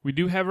 We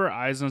do have our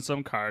eyes on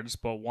some cards,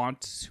 but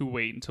want to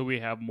wait until we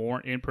have more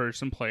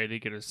in-person play to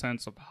get a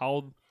sense of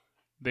how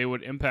they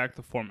would impact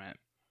the format.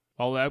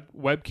 While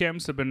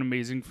webcams have been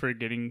amazing for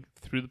getting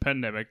through the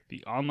pandemic,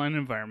 the online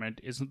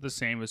environment isn't the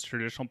same as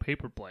traditional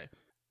paper play,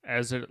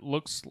 as it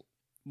looks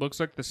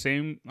like the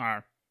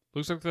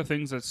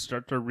things that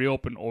start to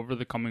reopen over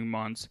the coming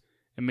months.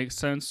 It makes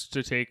sense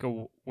to take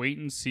a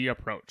wait-and-see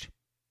approach.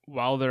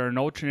 While there are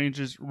no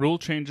rule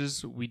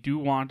changes, we do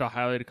want to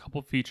highlight a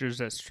couple features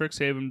that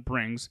Strixhaven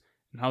brings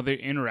and how they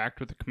interact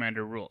with the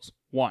Commander rules.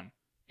 1.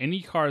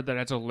 Any card that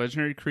has a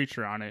legendary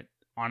creature on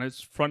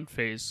its front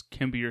face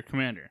can be your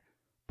Commander.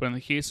 But in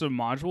the case of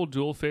module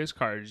dual face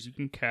cards, you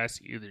can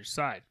cast either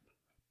side.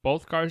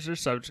 Both cards are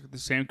subject to the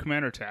same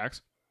Commander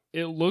tax.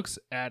 It looks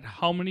at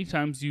how many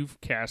times you've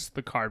cast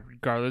the card,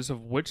 regardless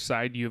of which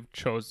side you have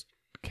chose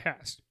to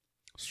cast.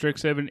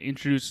 Strixhaven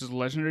introduces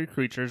legendary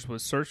creatures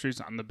with sorceries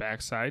on the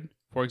backside.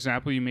 For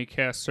example, you may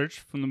cast Search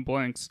from the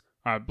Blix.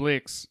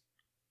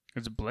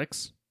 Is it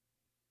Blix?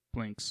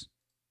 Blix.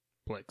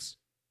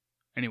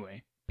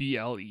 Anyway,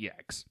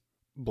 BLEX.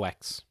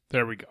 Blex.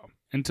 There we go.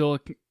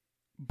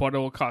 But it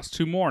will cost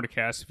 2 more to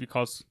cast if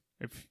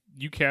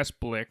you cast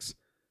Blix.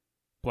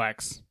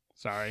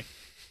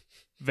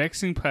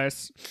 Vexing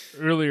Pests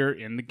earlier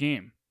in the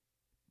game.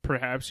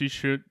 Perhaps you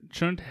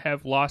shouldn't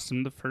have lost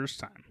them the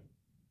first time.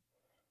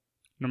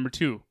 Number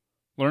 2,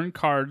 learn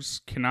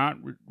cards cannot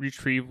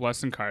retrieve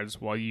lesson cards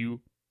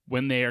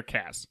when they are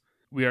cast.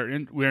 We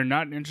are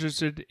not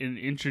interested in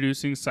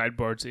introducing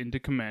sideboards into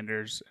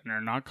commanders and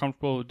are not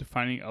comfortable with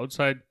defining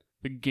outside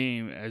the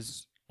game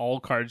as all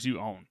cards you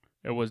own.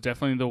 It was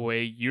definitely the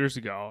way years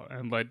ago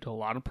and led to a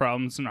lot of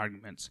problems and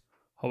arguments.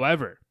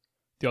 However,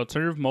 the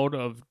alternative mode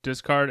of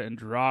discard and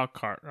draw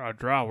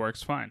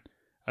works fine,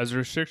 as the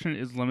restriction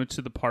is limited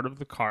to the part of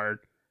the card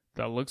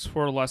that looks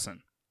for a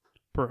lesson.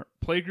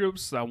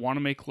 Playgroups that want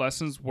to make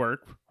lessons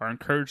work are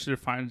encouraged to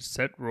define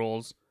set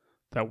rules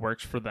that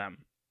works for them.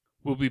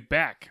 We'll be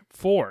back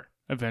for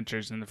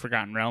Adventures in the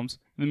Forgotten Realms.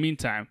 In the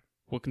meantime,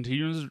 we'll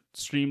continue to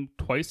stream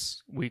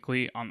twice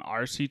weekly on the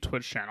RC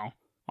Twitch channel,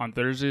 on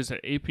Thursdays at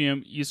 8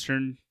 p.m.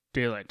 Eastern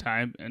Daylight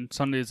Time and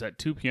Sundays at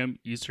 2 p.m.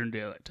 Eastern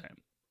Daylight Time.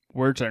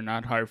 Words are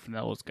not hard for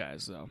those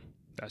guys, though.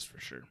 That's for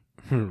sure.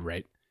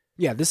 Right.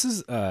 Yeah, this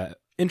is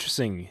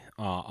interesting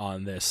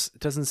on this.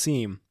 It doesn't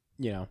seem,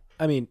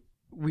 I mean,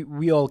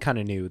 we all kind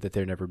of knew that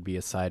there'd never be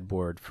a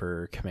sideboard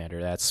for Commander.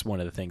 That's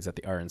one of the things that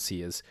the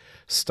RNC is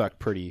stuck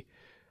pretty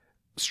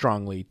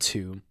strongly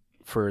to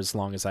for as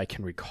long as I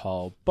can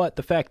recall. But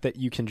the fact that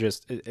you can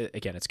just,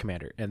 again, it's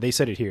Commander. And they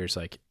said it here, it's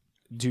like,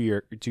 do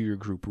your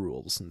group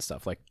rules and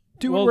stuff. Like,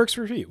 what works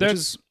for you.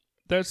 That's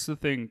the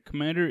thing.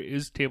 Commander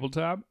is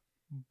tabletop,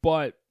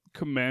 but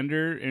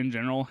Commander in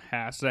general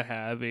has to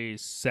have a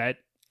set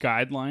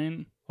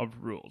guideline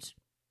of rules.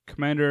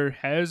 Commander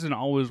has and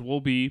always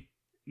will be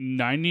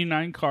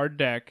 99 card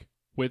deck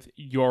with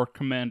your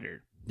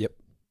Commander. Yep.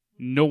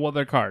 No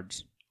other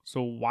cards.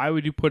 So why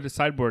would you put a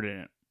sideboard in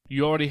it?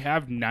 You already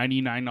have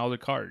 99 other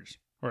cards.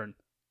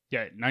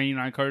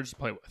 99 cards to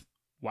play with.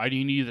 Why do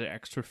you need an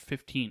extra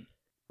 15?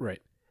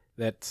 Right.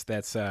 That's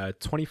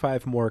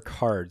 25 more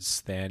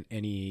cards than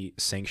any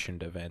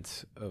sanctioned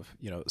event of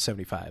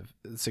 75,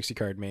 60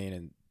 card main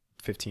and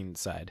 15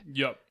 side.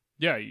 Yep.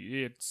 Yeah,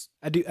 it's.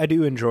 I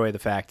do enjoy the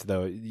fact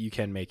though you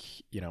can make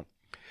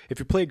if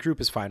your play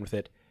group is fine with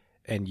it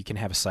and you can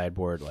have a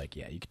sideboard,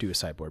 you could do a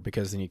sideboard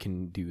because then you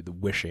can do the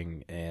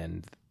wishing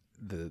and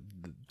the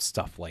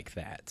stuff like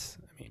that.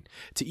 I mean,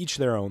 to each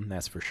their own,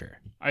 that's for sure.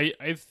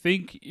 I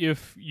think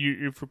if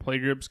your play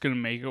group's gonna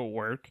make it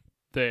work,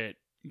 that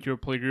your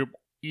play group,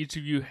 each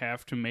of you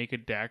have to make a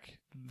deck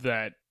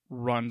that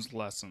runs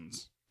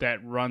lessons,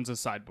 that runs a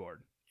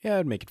sideboard. Yeah,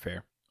 I'd make it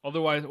fair.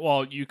 Otherwise,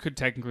 you could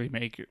technically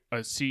make a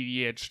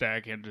CDH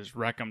deck and just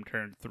wreck them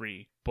turn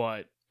 3,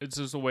 but it's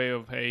just a way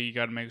of, hey, you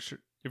got to make sure,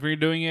 if you're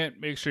doing it,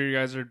 make sure you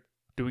guys are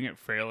doing it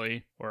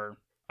fairly, or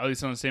at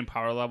least on the same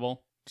power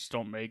level. Just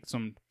don't make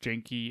some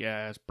janky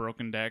ass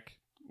broken deck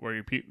where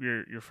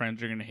your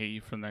friends are gonna hate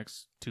you for the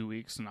next 2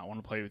 weeks and not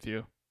want to play with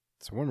you.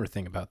 So one more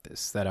thing about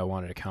this that I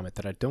wanted to comment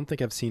that I don't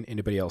think I've seen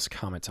anybody else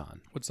comment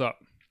on. What's up?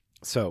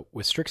 So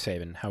with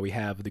Strixhaven, how we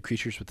have the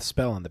creatures with the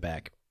spell on the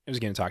back, it was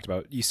getting talked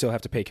about. You still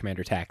have to pay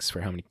commander tax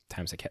for how many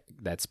times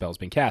that spell's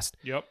been cast.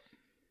 Yep.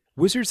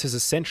 Wizards has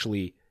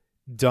essentially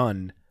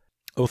done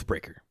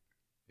Oathbreaker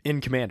in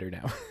Commander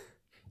now,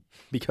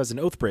 because an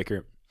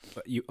Oathbreaker,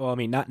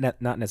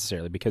 not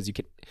necessarily, because you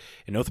can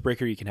an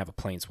Oathbreaker you can have a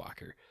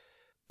Planeswalker,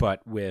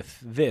 but with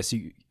this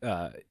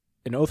an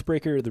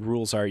Oathbreaker, the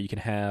rules are you can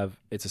have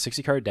it's a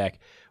 60-card deck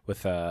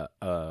with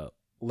a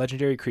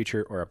legendary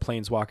creature or a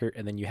Planeswalker,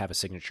 and then you have a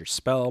signature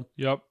spell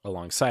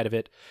alongside of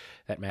it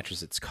that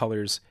matches its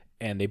colors.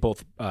 And they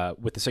both,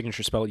 with the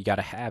signature spell, you got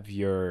to have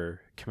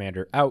your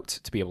commander out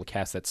to be able to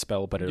cast that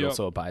spell, but it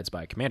also abides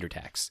by commander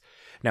tax.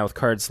 Now, with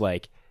cards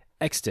like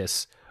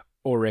Extus,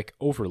 Auric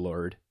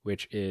Overlord,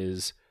 which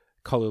is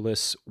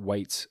colorless,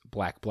 white,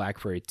 black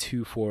for a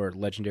 2/4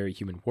 legendary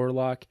human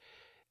warlock,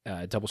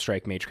 double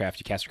strike, magecraft,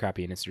 you cast or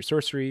copy an instant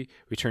sorcery,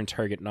 return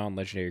target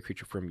non-legendary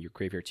creature from your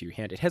graveyard to your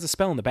hand. It has a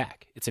spell in the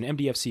back. It's an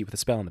MDFC with a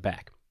spell in the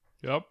back.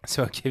 Yep.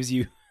 So it gives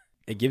you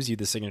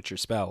the signature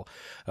spell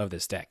of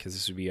this deck, because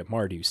this would be a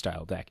Mardu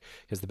style deck,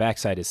 because the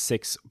backside is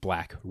 6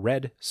 black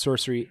red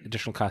sorcery,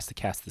 additional cost to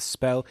cast the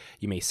spell.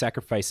 You may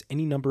sacrifice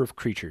any number of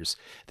creatures.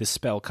 This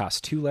spell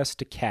costs 2 less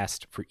to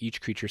cast for each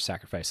creature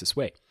sacrificed this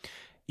way.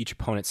 Each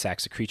opponent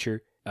sacks a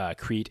creature.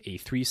 Create a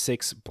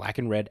 3/6 black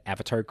and red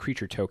avatar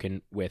creature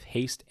token with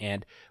haste,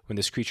 and when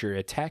this creature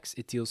attacks,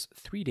 it deals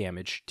 3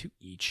 damage to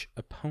each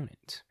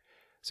opponent.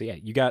 So yeah,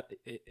 you got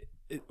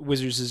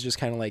Wizards is just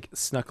kind of like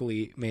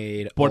snuckily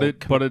made, but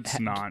it's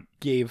not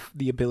gave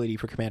the ability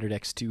for commander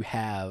decks to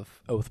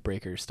have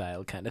Oathbreaker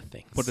style kind of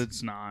things. But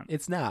it's not.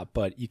 It's not.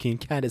 But you can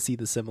kind of see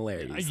the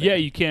similarities. Yeah,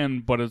 you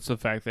can. But it's the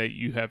fact that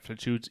you have to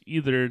choose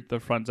either the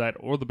front side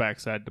or the back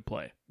side to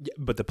play. Yeah,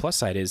 but the plus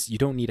side is you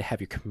don't need to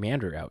have your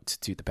commander out to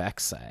do the back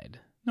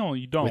side. No,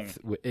 you don't.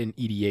 In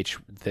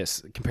EDH,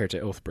 this compared to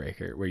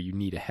Oathbreaker, where you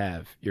need to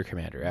have your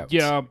commander out.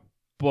 Yeah,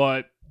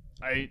 but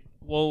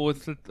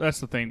that's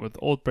the thing with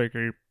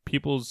Oathbreaker.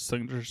 People's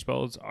signature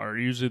spells are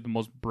usually the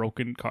most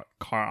broken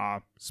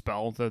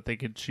spell that they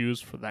can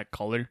choose for that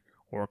color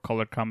or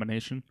color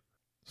combination.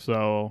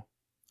 So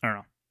I don't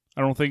know.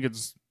 I don't think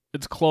it's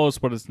close,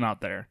 but it's not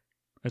there.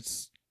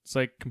 It's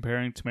like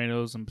comparing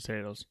tomatoes and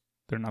potatoes.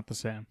 They're not the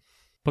same,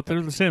 but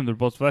they're the same. They're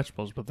both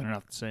vegetables, but they're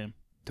not the same.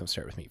 Don't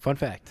start with me. Fun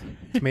fact: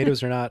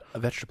 tomatoes are not a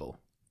vegetable.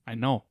 I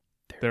know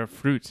they're a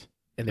fruit,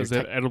 and they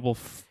have edible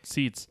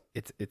seeds.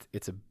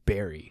 It's a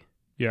berry.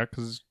 Yeah,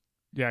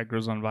 it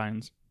grows on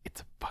vines. It's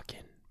a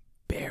fucking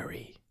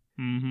berry.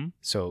 Mm-hmm.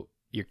 So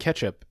your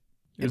ketchup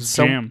is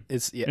jam.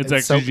 It's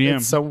actually jam. In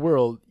some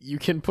world, you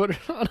can put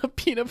it on a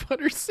peanut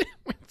butter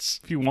sandwich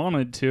if you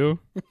wanted to.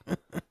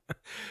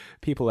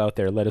 People out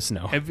there, let us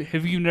know.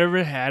 Have you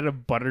never had a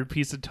buttered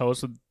piece of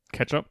toast with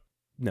ketchup?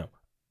 No.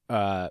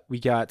 We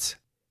got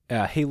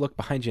hey, look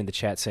behind you in the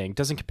chat saying,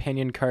 doesn't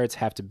companion cards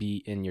have to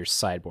be in your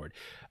sideboard?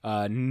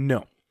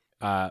 No.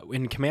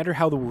 In Commander,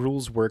 how the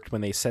rules worked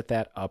when they set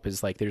that up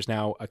is like there's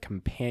now a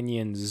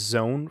companion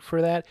zone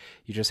for that.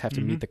 You just have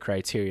to meet the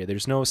criteria.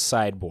 There's no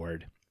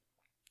sideboard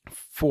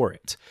for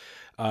it.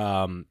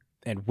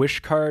 And wish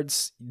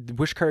cards,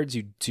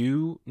 you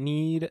do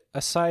need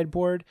a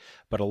sideboard,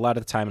 but a lot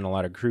of the time in a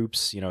lot of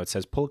groups, it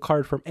says pull a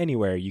card from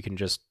anywhere. You can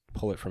just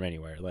pull it from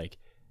anywhere. Like,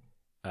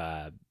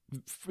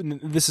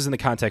 this is in the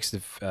context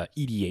of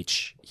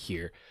EDH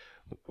here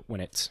when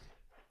it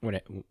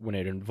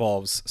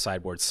involves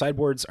sideboards.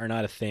 Sideboards are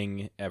not a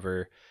thing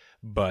ever,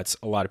 but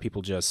a lot of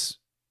people just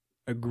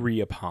agree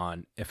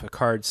upon if a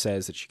card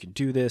says that you can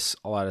do this,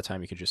 a lot of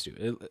time you can just do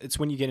it. It's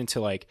when you get into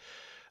like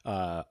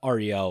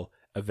REL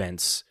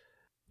events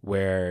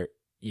where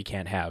you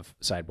can't have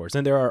sideboards.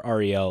 And there are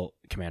REL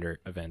commander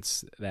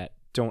events that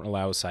don't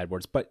allow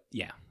sideboards, but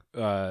yeah,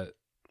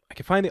 I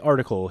can find the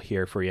article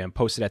here for you and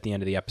post it at the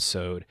end of the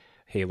episode.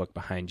 Hey, look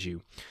behind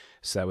you.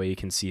 So that way you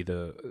can see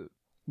the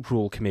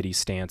rule committee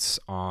stance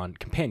on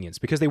companions,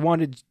 because they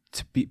wanted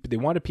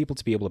people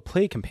to be able to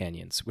play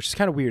companions, which is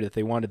kind of weird that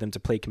they wanted them to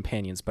play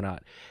companions but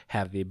not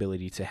have the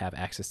ability to have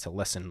access to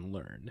lesson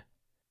learn.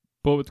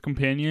 But with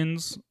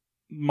companions,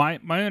 my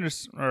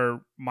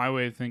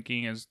way of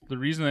thinking is the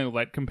reason they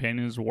let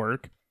companions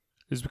work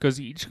is because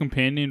each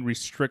companion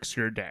restricts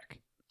your deck.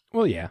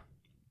 Well, yeah.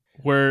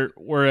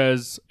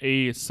 Whereas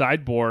a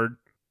sideboard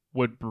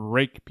would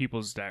break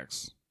people's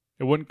decks.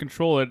 It wouldn't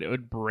control it, it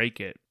would break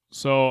it.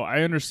 So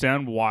I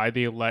understand why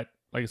they let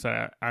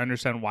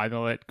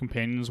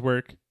companions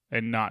work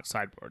and not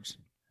sideboards.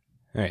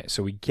 All right,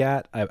 so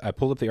I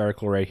pulled up the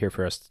article right here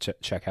for us to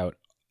check out.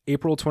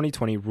 April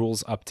 2020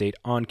 rules update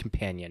on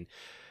companion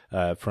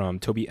from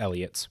Toby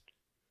Elliott's.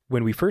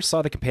 When we first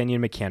saw the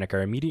companion mechanic,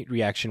 our immediate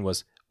reaction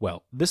was,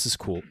 well, this is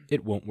cool.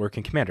 It won't work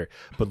in Commander.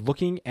 But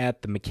looking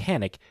at the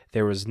mechanic,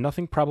 there was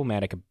nothing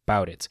problematic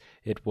about it.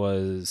 It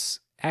was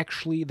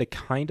actually the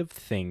kind of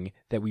thing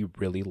that we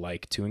really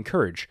like to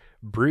encourage.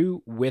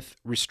 Brew with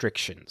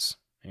restrictions.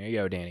 There you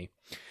go, Danny.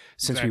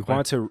 Since we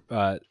want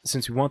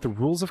the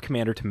rules of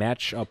Commander to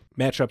match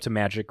up to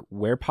Magic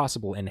where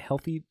possible and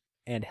healthy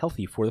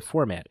for the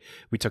format,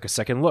 we took a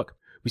second look.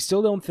 We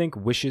still don't think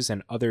wishes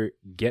and other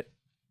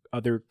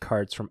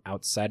cards from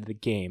outside of the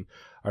game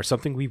are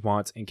something we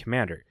want in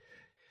Commander.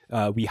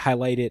 We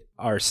highlighted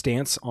our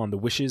stance on the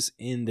wishes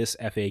in this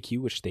FAQ,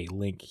 which they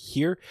link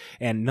here,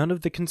 and none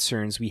of the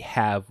concerns we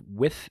have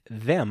with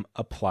them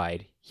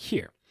applied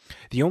here.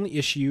 The only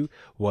issue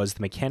was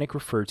the mechanic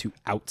referred to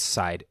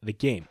outside the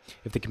game.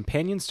 If the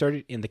companion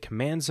started in the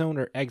command zone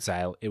or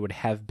exile, it would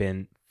have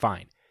been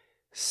fine.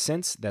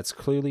 Since that's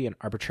clearly an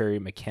arbitrary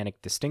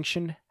mechanic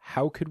distinction,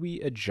 how could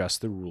we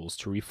adjust the rules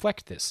to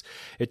reflect this?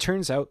 It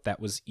turns out that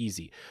was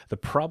easy. The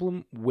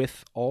problem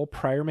with all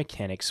prior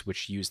mechanics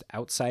which used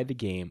outside the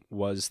game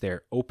was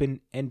their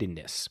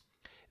open-endedness.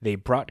 They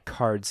brought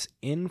cards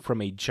in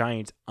from a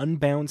giant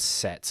unbound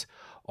set.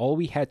 All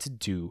we had to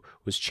do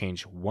was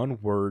change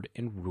one word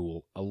in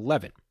Rule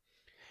 11.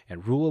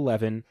 And Rule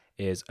 11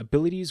 is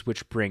abilities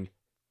which bring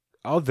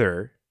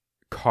other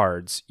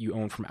cards you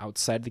own from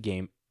outside the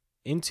game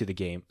into the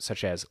game,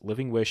 such as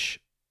Living Wish,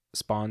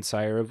 Spawn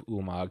Sire of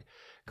Ulamog,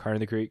 Karn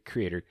the Great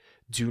Creator,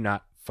 do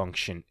not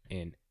function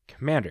in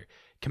Commander.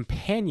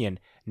 Companion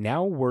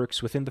now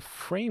works within the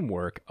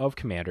framework of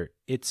Commander.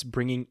 It's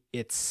bringing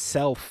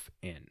itself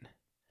in,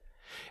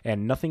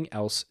 and nothing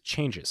else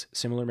changes.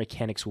 Similar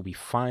mechanics will be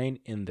fine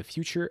in the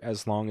future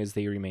as long as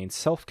they remain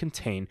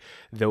self-contained,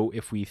 though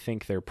if we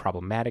think they're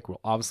problematic,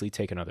 we'll obviously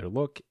take another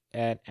look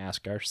and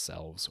ask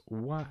ourselves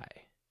why.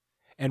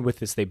 And with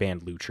this, they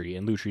banned Lutri,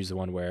 and Lutri is the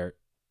one where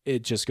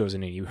it just goes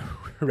in any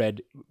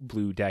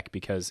red-blue deck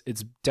because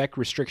its deck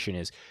restriction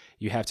is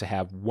you have to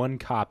have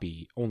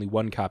only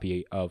one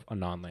copy of a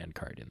non-land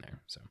card in there.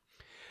 So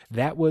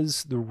that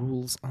was the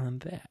rules on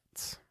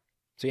that.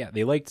 So yeah,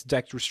 they liked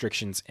deck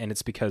restrictions, and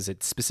it's because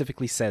it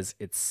specifically says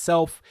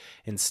itself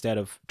instead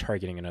of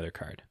targeting another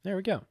card. There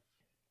we go.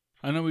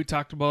 I know we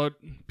talked about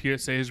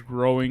PSAs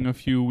growing a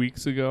few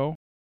weeks ago,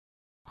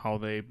 how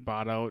they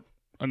bought out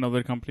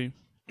another company.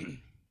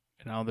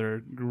 And how they're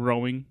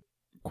growing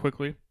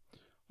quickly.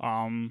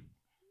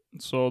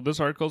 So this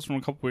article is from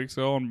a couple weeks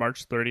ago on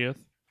March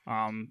 30th.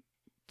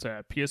 It's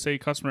a PSA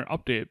customer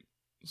update.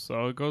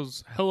 So it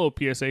goes, hello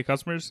PSA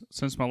customers.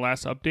 Since my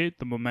last update,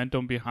 the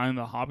momentum behind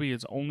the hobby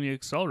has only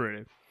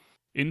accelerated.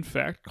 In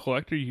fact,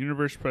 Collector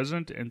Universe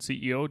President and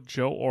CEO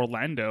Joe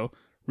Orlando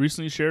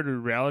recently shared the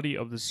reality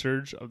of the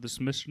surge of the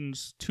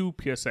submissions to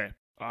PSA.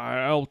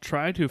 I'll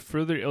try to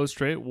further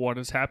illustrate what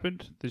has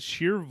happened. The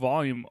sheer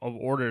volume of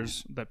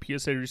orders that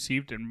PSA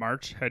received in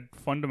March had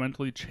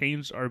fundamentally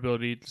changed our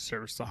ability to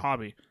service the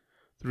hobby.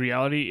 The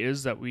reality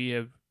is that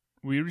we've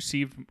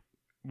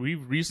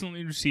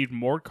recently received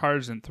more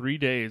cards in 3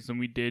 days than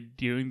we did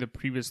during the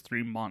previous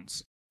 3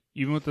 months.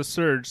 Even with the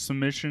surge,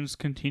 submissions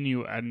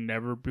continue at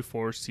never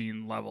before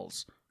seen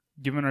levels.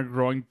 Given our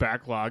growing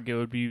backlog, it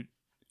would be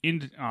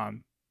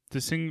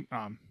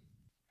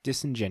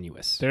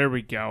disingenuous. There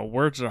we go.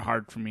 Words are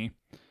hard for me.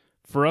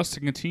 For us to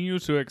continue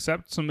to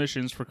accept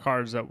submissions for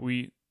cards that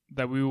we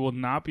will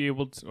not be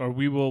able to, or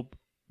we will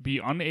be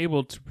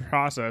unable to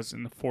process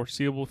in the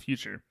foreseeable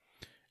future.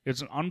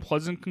 It's an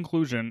unpleasant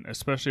conclusion,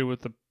 especially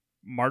with the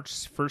March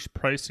 1st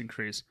price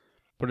increase,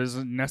 but it is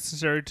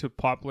necessary to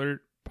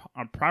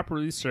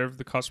properly serve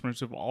the customers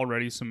who have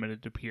already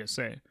submitted to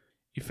PSA.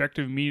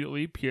 Effective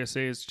immediately,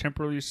 PSA is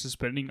temporarily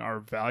suspending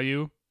our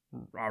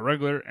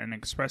regular and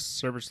express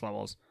service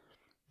levels.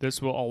 This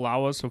will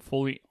allow us to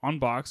fully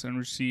unbox and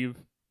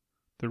receive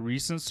the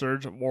recent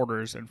surge of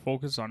orders and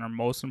focus on our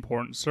most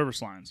important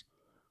service lines.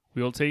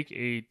 We will take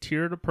a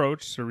tiered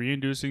approach to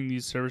reintroducing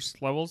these service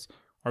levels.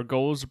 Our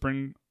goal is to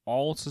bring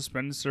all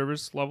suspended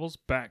service levels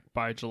back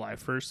by July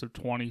 1st of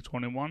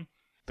 2021.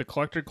 The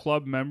Collector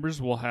Club members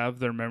will have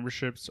their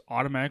memberships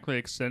automatically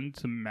extended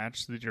to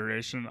match the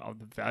duration of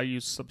the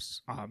value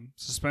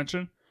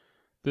suspension.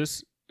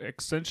 This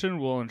extension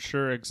will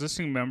ensure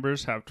existing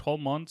members have 12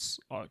 months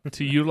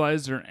to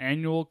utilize their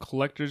annual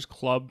Collectors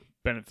Club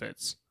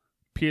benefits.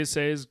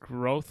 PSA's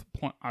growth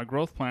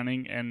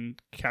planning and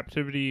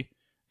captivity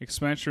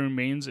expansion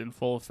remains in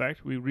full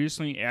effect. We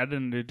recently added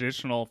an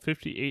additional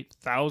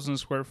 58,000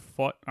 square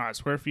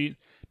feet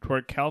to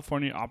our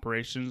California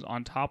operations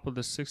on top of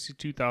the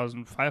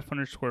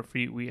 62,500 square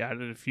feet we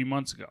added a few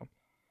months ago,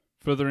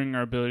 furthering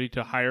our ability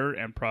to hire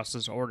and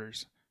process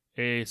orders.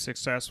 A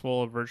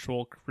successful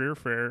virtual career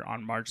fair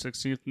on March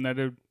 16th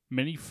netted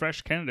many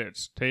fresh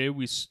candidates. Today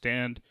we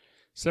stand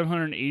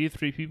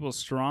 783 people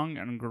strong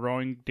and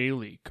growing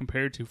daily,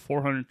 compared to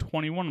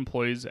 421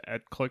 employees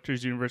at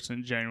Collectors Universe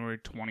in January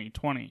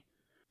 2020.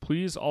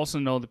 Please also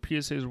know the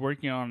PSA is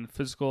working on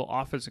physical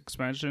office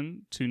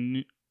expansion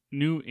to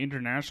new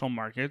international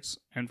markets,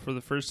 and for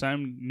the first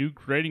time, new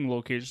grading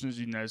locations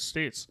in the United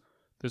States.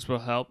 This will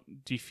help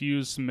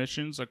diffuse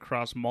submissions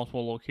across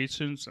multiple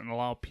locations and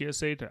allow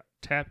PSA to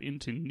tap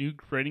into new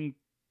grading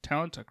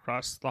talent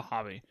across the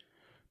hobby.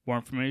 More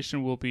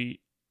information will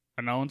be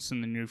announced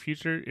in the near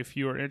future. If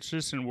you are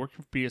interested in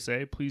working for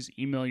PSA, please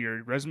email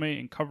your resume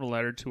and cover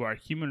letter to our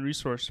human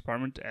resource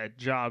department at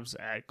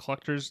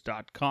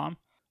jobs@collectors.com.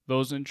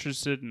 Those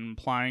interested in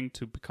applying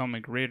to become a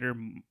grader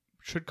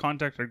should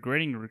contact our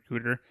grading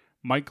recruiter,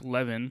 Mike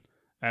Levin,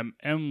 at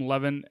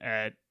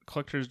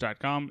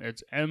mlevin@collectors.com.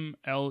 It's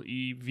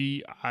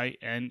MLEVINE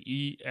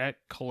at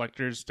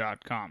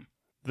collectors.com.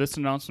 This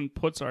announcement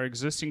puts our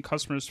existing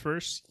customers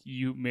first.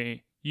 You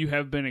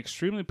have been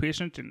extremely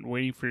patient in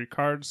waiting for your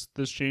cards.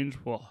 This change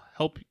will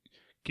help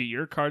get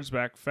your cards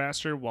back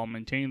faster while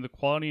maintaining the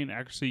quality and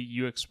accuracy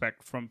you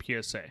expect from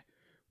PSA.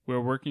 We're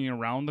working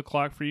around the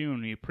clock for you,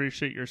 and we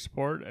appreciate your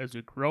support as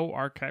we grow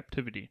our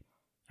captivity.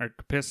 Matt,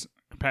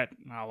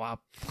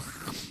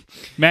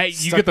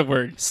 you get the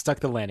word.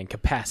 Stuck the landing.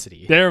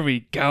 Capacity. There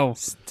we go.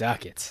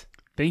 Stuck it.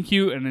 Thank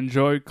you and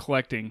enjoy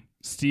collecting.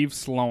 Steve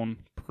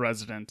Sloan,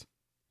 President.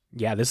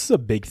 Yeah, this is a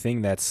big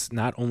thing that's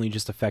not only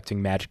just affecting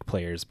Magic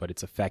players, but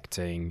it's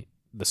affecting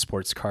the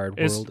sports card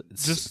world.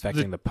 It's just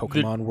affecting the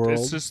Pokemon world.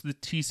 It's just the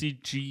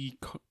TCG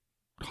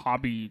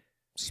hobby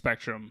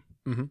spectrum.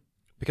 Mm-hmm.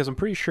 Because I'm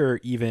pretty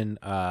sure even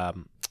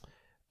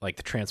like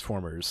the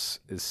Transformers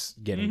is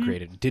getting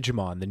graded.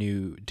 Digimon, the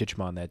new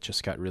Digimon that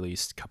just got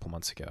released a couple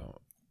months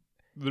ago.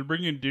 They're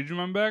bringing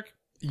Digimon back?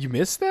 You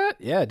missed that?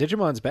 Yeah,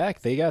 Digimon's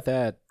back. They got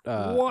that.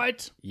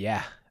 What?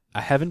 Yeah. I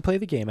haven't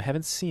played the game. I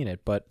haven't seen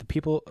it, but the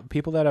people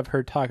that I've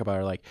heard talk about it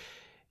are like,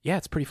 yeah,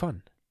 it's pretty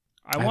fun.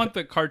 I want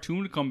the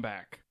cartoon to come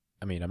back.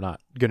 I mean, I'm not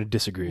going to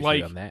disagree with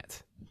you on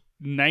that.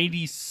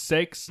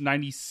 96,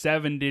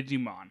 97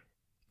 Digimon.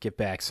 Get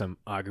back some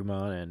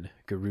Agumon and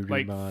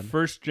Garurumon. Like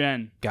first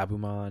gen.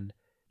 Gabumon,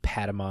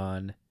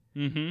 Patamon,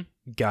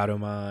 Mm-hmm.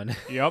 Gatomon.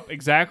 Yep,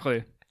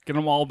 exactly. Get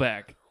them all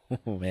back.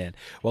 Oh, man.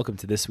 Welcome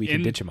to This Week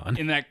in Digimon.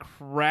 In that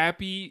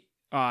crappy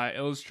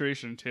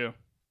illustration, too.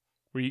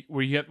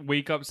 Where you have to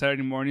wake up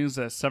Saturday mornings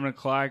at 7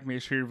 o'clock,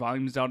 make sure your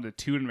volume's down to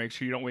 2, and make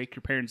sure you don't wake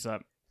your parents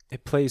up.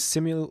 It plays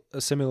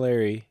a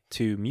similarity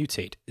to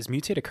Mutate. Is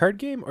Mutate a card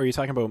game, or are you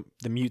talking about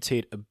the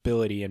Mutate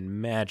ability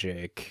in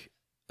Magic,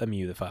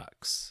 Mew the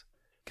Fox?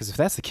 Because if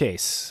that's the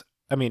case,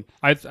 I mean...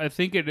 I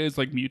think it is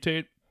like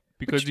Mutate,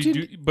 because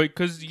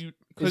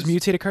Is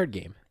Mutate a card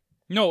game?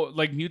 No,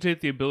 like Mutate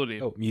the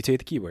ability. Oh, Mutate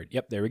the keyword.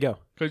 Yep, there we go.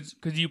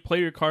 Because you play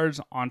your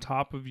cards on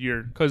top of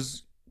your...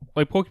 Because,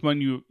 like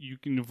Pokemon, you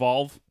can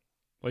evolve.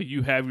 Like,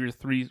 you have your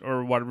 3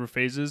 or whatever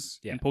phases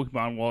in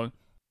Pokemon. Well,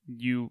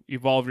 you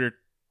evolve your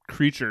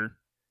creature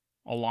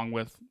along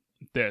with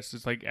this.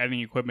 It's like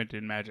adding equipment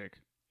in Magic.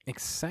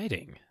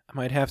 Exciting. I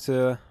might have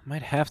to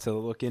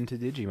look into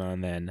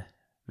Digimon then.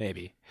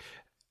 Maybe.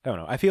 I don't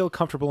know. I feel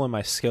comfortable in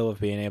my skill of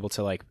being able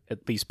to, like,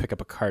 at least pick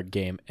up a card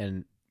game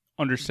and...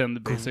 Understand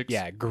the basics.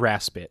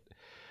 Grasp it.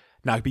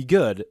 Not be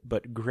good,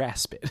 but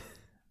grasp it.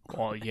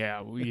 Well,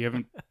 yeah. We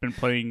haven't been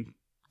playing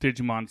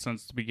Digimon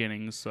since the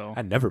beginning, so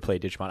I never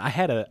played Digimon. I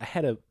had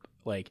a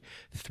like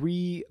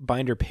 3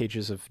 binder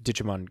pages of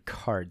Digimon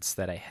cards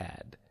that I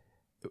had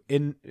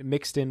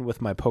mixed in with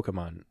my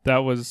Pokemon. That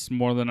was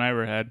more than I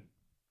ever had.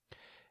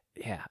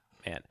 Yeah,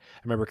 man. I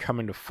remember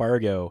coming to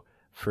Fargo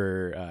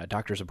for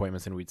doctor's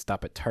appointments, and we'd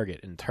stop at Target,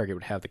 and Target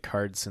would have the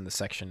cards in the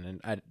section,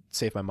 and I'd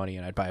save my money,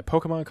 and I'd buy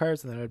Pokemon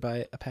cards, and then I'd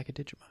buy a pack of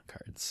Digimon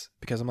cards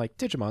because I'm like,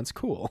 Digimon's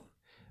cool.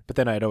 But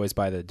then I'd always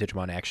buy the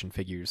Digimon action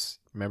figures.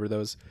 Remember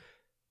those?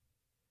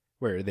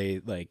 Where they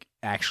like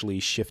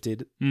actually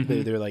shifted.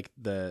 Mm-hmm. They're like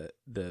the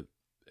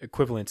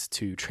equivalent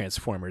to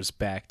Transformers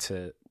back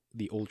to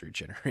the older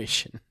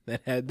generation that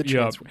had the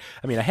Transformers.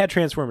 I mean, I had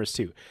Transformers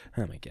too.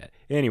 Oh my god.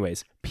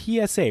 Anyways,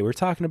 PSA. We're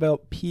talking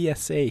about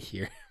PSA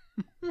here.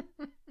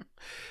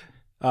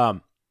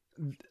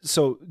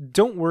 So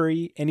don't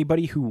worry,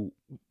 anybody who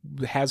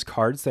has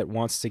cards that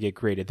wants to get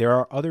graded. There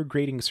are other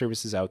grading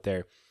services out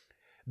there.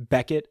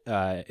 Beckett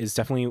is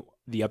definitely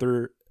the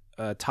other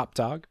top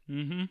dog.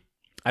 Mm-hmm.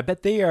 I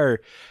bet they are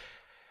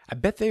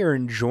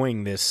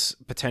enjoying this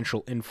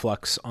potential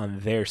influx on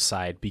their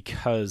side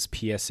because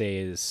PSA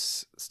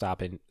is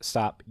stop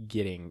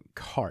getting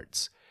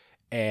cards.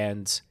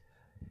 And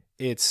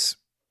it's,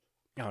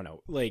 I don't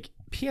know, like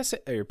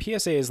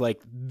PSA is like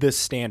the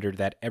standard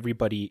that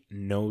everybody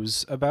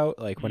knows about.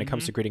 Like when it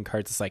comes to grading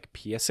cards, it's like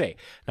PSA.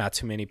 Not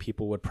too many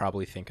people would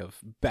probably think of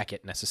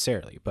Beckett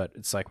necessarily, but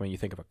it's like when you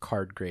think of a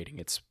card grading,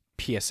 it's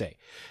PSA.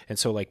 And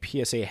so like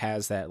PSA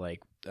has that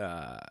like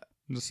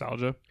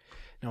nostalgia.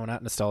 No,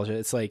 not nostalgia.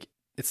 It's like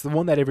it's the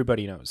one that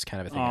everybody knows,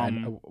 kind of a thing.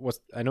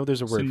 I know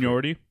there's a word.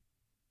 Seniority.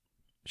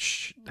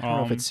 I don't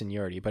know if it's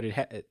seniority, but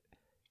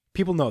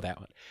people know that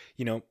one.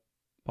 You know,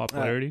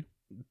 popularity.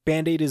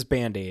 Band-Aid is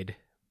Band-Aid,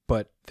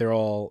 but they're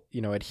all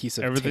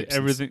adhesive.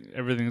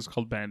 Everything is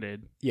called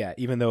Band-Aid. Yeah,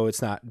 even though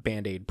it's not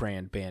Band-Aid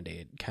brand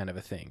Band-Aid kind of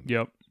a thing.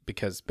 Yep.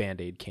 Because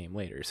Band-Aid came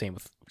later. Same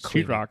with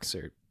Sheetrock.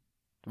 Or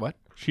what?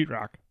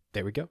 Sheetrock.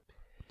 There we go.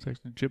 It's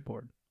like the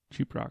chipboard.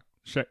 Sheetrock.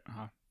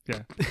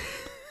 Yeah.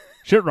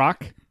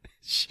 Shitrock.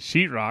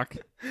 Sheetrock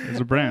is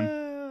a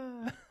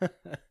brand.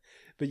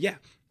 But yeah,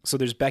 so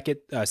there's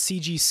Beckett.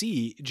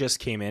 CGC just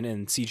came in,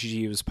 and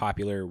CGC was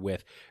popular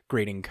with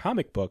grading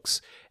comic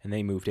books, and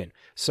they moved in.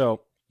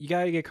 So you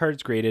gotta get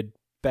cards graded.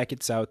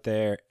 Beckett's out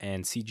there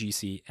and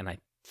CGC, and I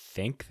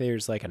think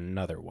there's like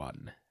another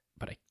one,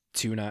 but I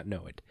do not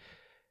know it.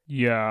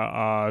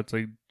 Yeah, it's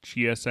like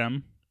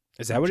GSM.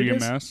 Is that what it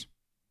is? GMS.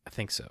 I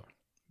think so.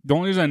 The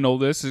only reason I know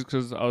this is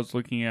because I was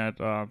looking at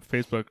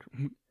Facebook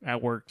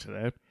at work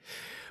today.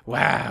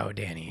 Wow,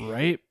 Danny.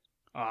 Right?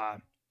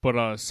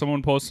 But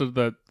someone posted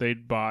that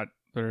they'd bought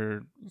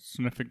their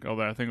significant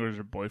other, I think it was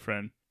her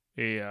boyfriend,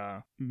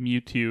 a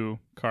Mewtwo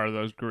car that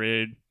was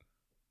graded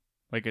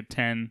like a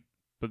 10,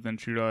 but then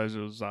she realized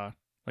it was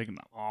like an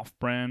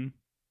off-brand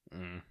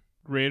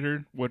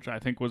grader, which I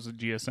think was a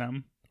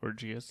GSM or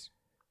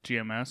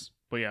GMS.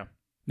 But yeah,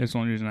 that's the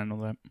only reason I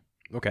know that.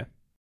 Okay.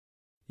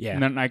 Yeah.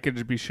 And then I could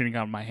just be shitting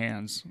out my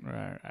hands.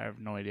 I have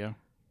no idea.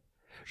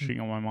 Shitting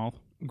out my mouth.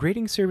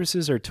 Grading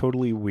services are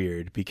totally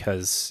weird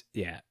because,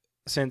 yeah,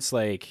 since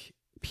like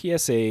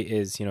PSA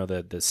is,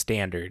 the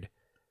standard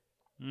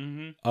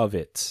of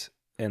it,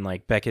 and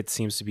like Beckett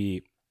seems to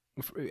be,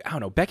 I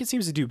don't know, Beckett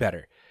seems to do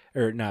better,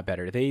 or not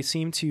better. They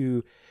seem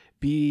to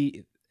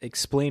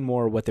explain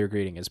more what their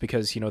grading is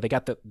because, they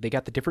got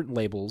the different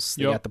labels.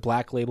 They got the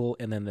black label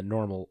and then the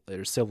normal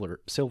or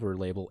silver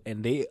label,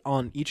 and they,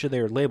 on each of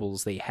their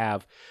labels, they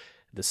have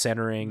the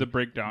centering, the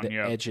breakdown, the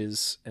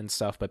edges and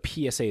stuff. But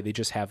PSA, they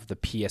just have the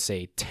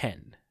PSA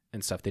 10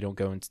 and stuff. They don't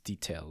go into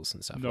details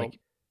and stuff. Nope.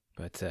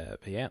 But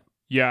yeah.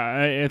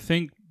 Yeah, I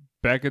think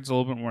Beckett's a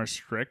little bit more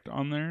strict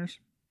on theirs.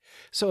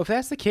 So if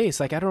that's the case,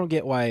 like, I don't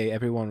get why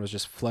everyone was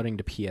just flooding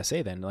to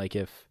PSA then. Like,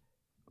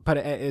 but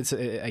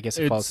I guess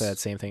it falls to that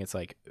same thing. It's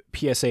like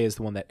PSA is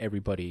the one that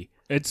everybody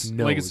knows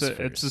like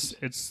first.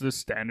 it's the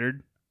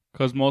standard,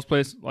 because most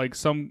places, like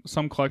some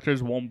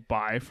collectors won't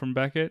buy from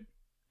Beckett.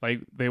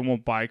 Like, they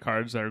won't buy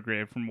cards that are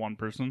graded from one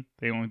person.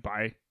 They only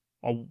buy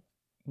a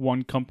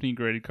one company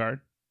graded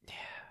card. Yeah,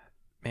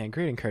 man,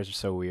 grading cards are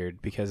so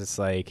weird because it's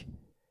like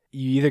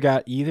you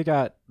either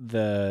got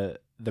the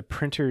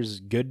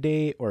printer's good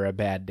day or a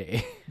bad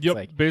day. Yep,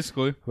 like,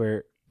 basically,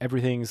 where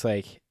everything's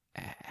like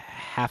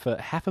half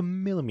a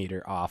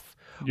millimeter off,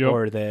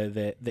 or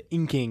the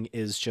inking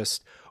is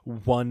just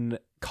one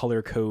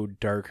color code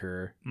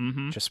darker,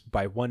 just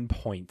by 1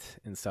 point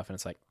and stuff, and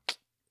it's like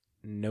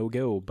no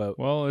go. But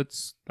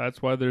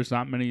that's why there's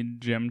not many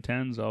Gem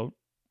 10s out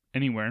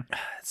anywhere.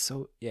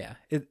 So yeah,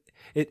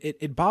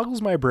 it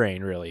boggles my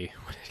brain really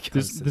when it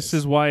comes to this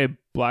is why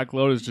Black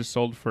Lotus just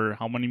sold for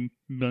how many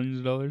millions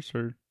of dollars?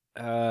 Or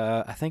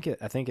I think it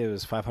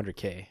was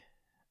 $500K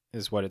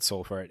is what it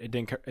sold for. It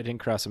didn't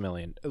cross $1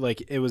 million.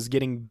 Like, it was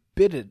getting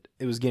bid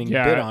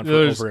on for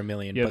over $1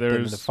 million, but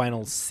then the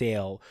final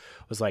sale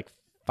was like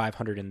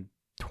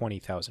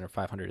 520,000 or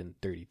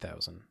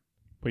 530,000.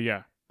 But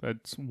yeah,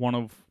 that's one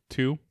of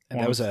two. And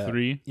that was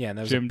three. Yeah, and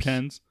that was Gem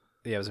 10s.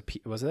 Yeah,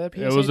 was that a PSA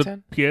 10? It was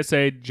a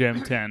PSA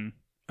Gem 10.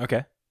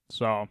 Okay.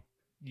 So,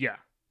 yeah.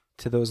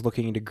 To those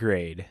looking to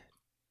grade,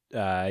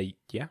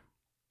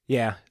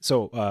 yeah.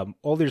 So,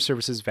 all their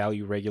services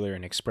value regular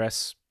and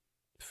express.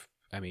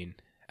 I mean,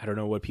 I don't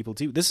know what people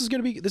do. This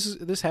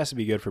has to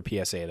be good for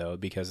PSA though,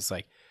 because it's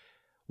like,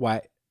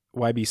 why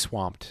be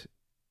swamped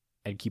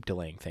and keep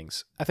delaying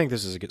things? I think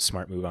this is a good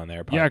smart move on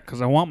their part. Yeah,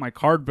 because I want my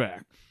card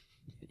back.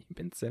 You've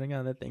been sitting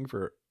on that thing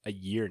for a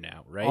year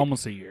now, right?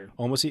 Almost a year.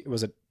 Was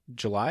it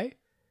July?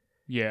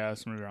 Yeah,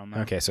 somewhere around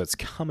there. Okay, so it's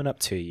coming up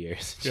 2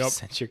 years. Yep. Just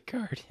sent your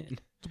card in.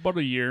 It's about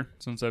a year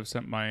since I've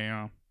sent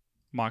my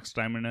Mox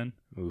Diamond in.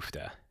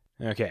 Oofta.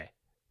 Okay.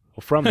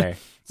 Well, from there,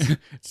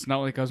 it's not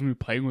like I was going to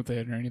be playing with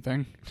it or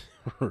anything.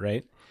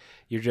 Right?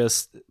 You're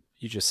just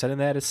setting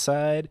that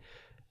aside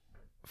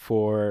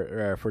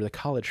for the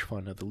college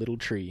fund of the little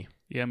tree.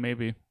 Yeah,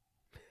 maybe.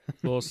 A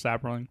little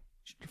sapling.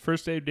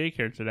 First day of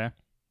daycare today.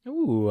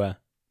 Ooh.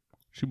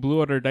 She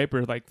blew out her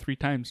diaper like 3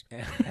 times.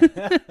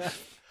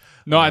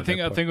 No, I think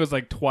it was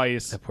like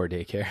twice. The poor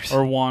daycare.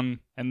 Or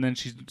one, and then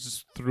she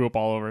just threw up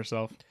all over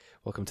herself.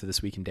 Welcome to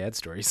This Week in Dad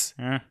Stories.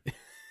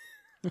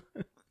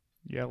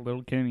 Yeah,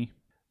 little Kenny.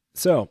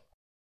 So,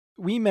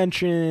 we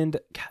mentioned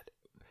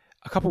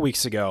a couple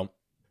weeks ago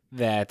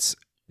that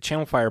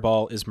Channel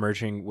Fireball is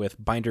merging with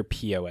Binder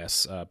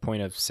POS,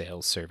 point of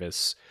sale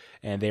service,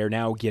 and they are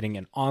now getting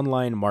an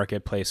online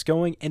marketplace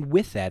going. And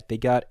with that, they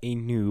got a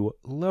new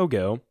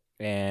logo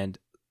and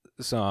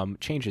some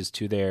changes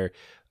to their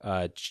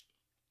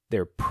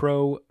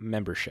pro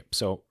membership.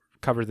 So,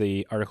 cover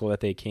the article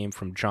that they came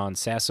from John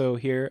Sasso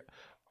here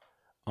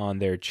on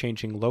their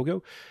changing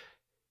logo.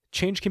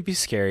 Change can be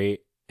scary,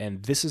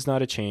 and this is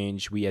not a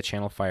change we at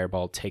Channel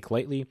Fireball take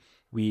lightly.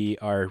 We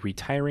are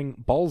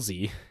retiring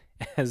Ballsy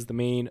as the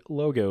main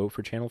logo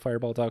for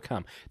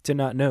channelfireball.com. Did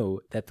not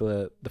know that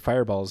the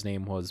Fireball's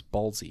name was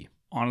Ballsy.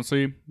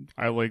 Honestly,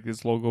 I like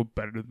this logo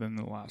better than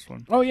the last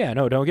one. Oh yeah,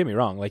 no, don't get me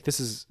wrong. Like, this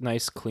is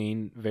nice,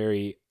 clean,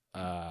 very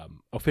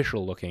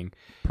official looking.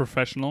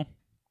 Professional.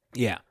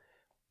 Yeah.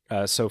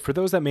 So for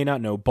those that may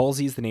not know,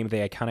 Ballsy is the name of the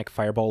iconic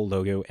Fireball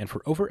logo, and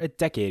for over a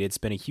decade, it's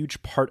been a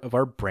huge part of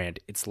our brand.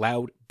 It's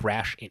loud,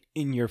 brash, and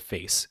in your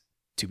face.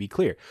 To be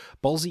clear,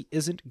 Ballsy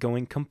isn't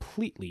going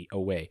completely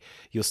away.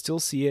 You'll still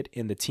see it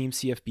in the Team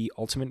CFB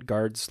Ultimate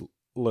Guards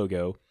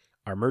logo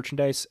our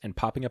merchandise, and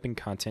popping up in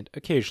content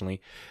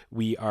occasionally,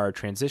 we are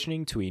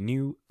transitioning to a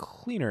new,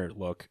 cleaner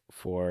look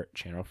for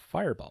Channel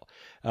Fireball.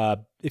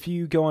 If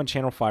you go on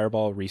Channel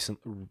Fireball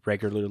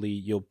regularly,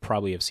 you'll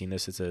probably have seen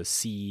this. It's a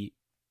C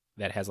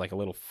that has like a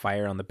little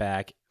fire on the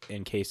back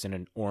encased in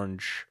an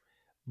orange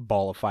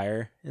ball of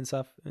fire and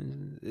stuff.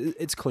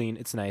 It's clean.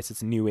 It's nice.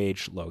 It's a new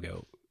age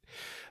logo.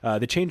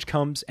 The change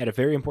comes at a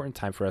very important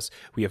time for us.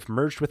 We have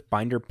merged with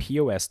Binder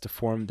POS to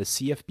form the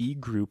CFB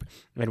group,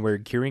 and we're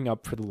gearing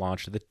up for the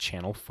launch of the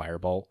Channel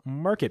Fireball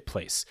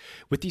Marketplace.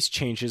 With these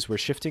changes, we're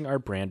shifting our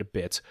brand a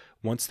bit.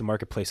 Once the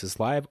marketplace is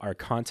live, our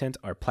content,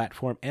 our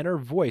platform, and our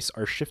voice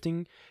are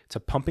shifting to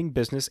pumping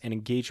business and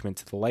engagement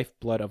to the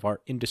lifeblood of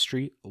our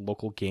industry,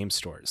 local game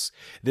stores.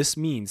 This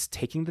means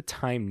taking the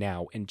time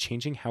now and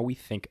changing how we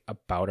think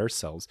about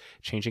ourselves,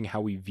 changing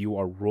how we view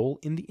our role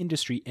in the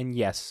industry, and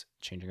yes,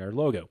 changing our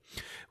logo.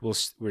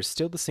 We're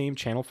still the same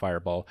Channel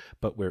Fireball,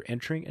 but we're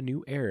entering a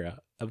new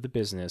era of the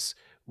business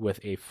with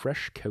a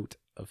fresh coat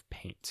of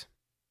paint.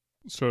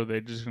 So are they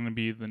just going to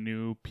be the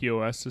new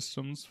POS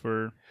systems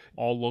for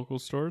all local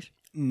stores?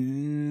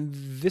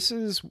 This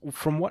is,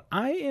 from what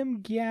I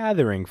am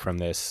gathering from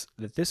this,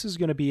 that this is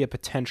going to be a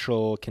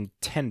potential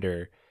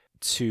contender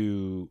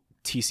to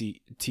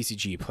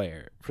TCG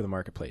Player for the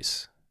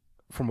marketplace,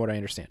 from what I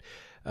understand.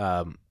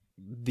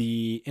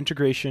 The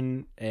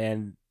integration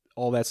and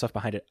all that stuff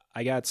behind it,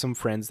 I got some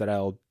friends that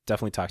I'll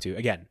definitely talk to.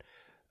 Again,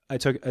 I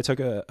took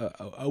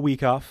a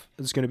week off.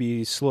 It's going to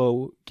be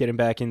slow getting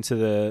back into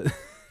the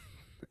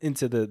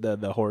into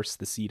the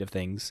seat of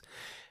things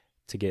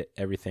to get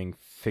everything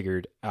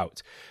figured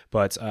out.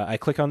 But I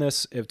click on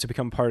this to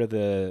become part of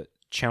the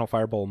Channel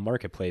Fireball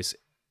Marketplace.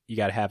 You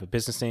got to have a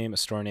business name, a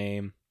store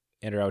name,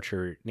 enter out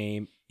your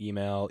name,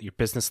 email, your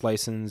business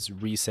license,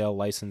 resale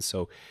license.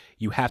 So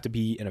you have to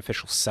be an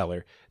official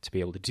seller to be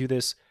able to do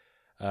this.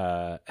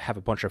 Have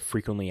a bunch of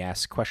frequently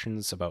asked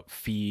questions about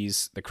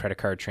fees, the credit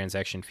card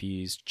transaction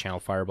fees, Channel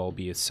Fireball will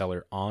be a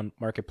seller on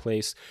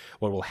Marketplace,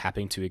 what will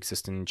happen to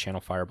existing Channel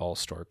Fireball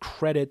store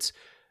credits,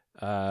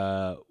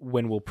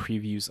 when will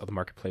previews of the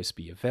Marketplace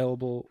be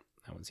available.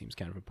 That one seems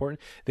kind of important.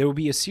 There will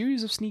be a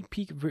series of sneak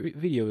peek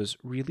videos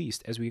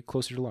released as we get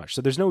closer to launch.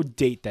 So there's no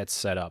date that's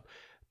set up,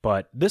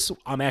 but this,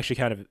 I'm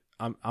actually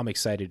I'm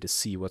excited to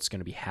see what's going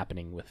to be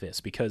happening with this,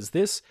 because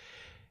this,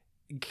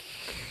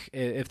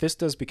 if this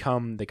does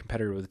become the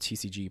competitor with a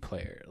TCG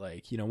Player,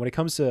 like, you know, when it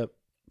comes to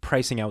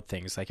pricing out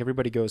things, like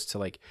everybody goes to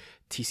like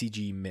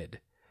TCG Mid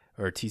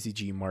or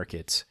TCG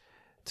Market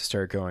to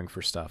start going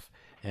for stuff.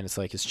 And it's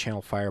like, is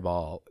Channel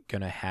Fireball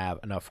going to have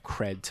enough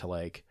cred to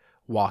like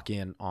walk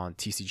in on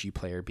TCG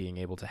Player being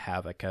able to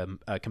have like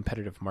a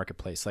competitive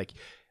marketplace? Like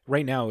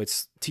right now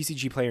it's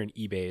TCG Player and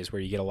eBay is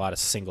where you get a lot of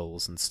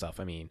singles and stuff.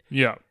 I mean,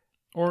 yeah.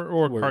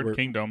 Or Card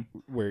Kingdom.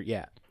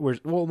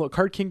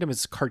 Card Kingdom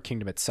is Card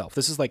Kingdom itself.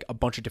 This is like a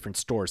bunch of different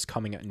stores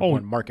coming in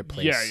one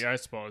marketplace. Yeah, I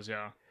suppose,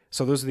 yeah.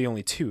 So those are the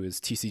only two, is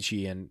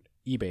TCG and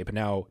eBay, but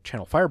now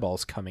Channel Fireball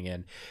is coming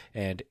in,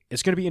 and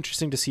it's going to be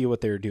interesting to see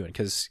what they're doing,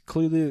 because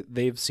clearly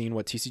they've seen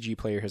what TCG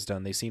Player has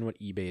done. They've seen what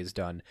eBay has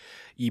done.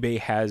 eBay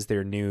has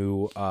their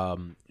new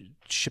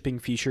shipping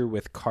feature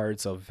with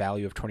cards of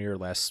value of 20 or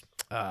less.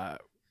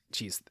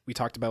 We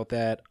talked about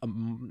that a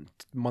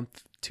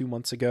month, 2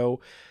 months ago.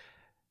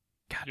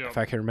 God, yep. If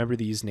I can remember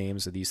these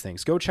names of these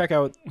things, go check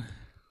out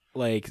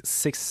like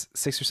six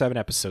or seven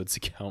episodes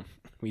ago.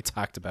 We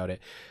talked about it.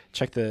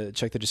 Check the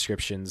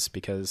descriptions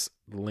because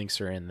the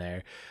links are in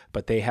there.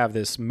 But they have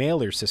this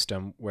mailer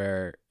system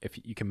where if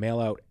you can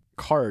mail out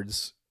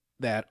cards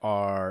that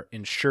are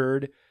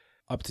insured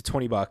up to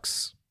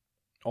 $20,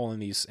 all in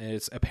these, and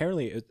it's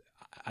apparently,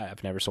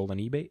 I've never sold on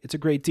eBay. It's a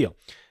great deal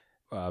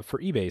for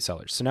eBay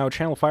sellers. So now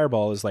Channel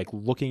Fireball is like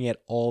looking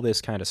at all this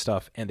kind of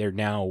stuff, and they're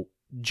now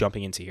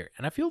jumping into here.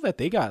 And I feel that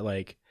they got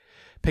like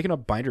picking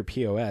up Binder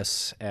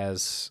POS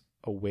as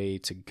a way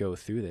to go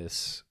through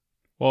this.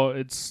 Well,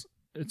 it's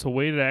a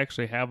way to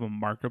actually have a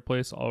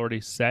marketplace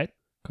already set,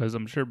 because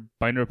I'm sure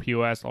Binder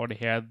POS already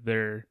had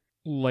their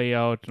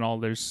layout and all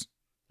their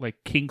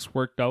like kinks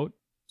worked out.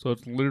 So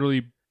it's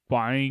literally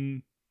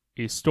buying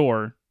a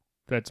store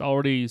that's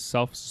already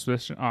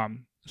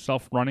self-running,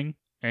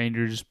 and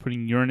you're just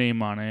putting your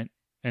name on it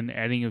and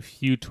adding a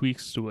few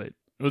tweaks to it.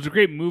 It was a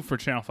great move for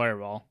Channel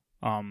Fireball.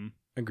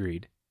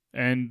 Agreed.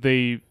 And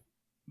they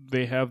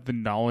have the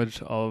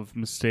knowledge of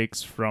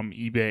mistakes from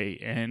eBay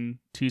and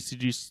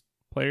TCG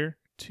Player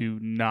to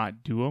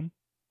not do them,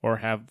 or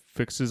have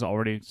fixes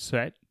already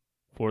set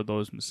for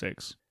those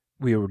mistakes.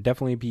 We will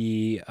definitely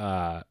be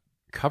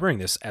covering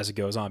this as it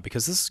goes on,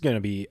 because this is going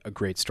to be a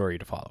great story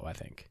to follow, I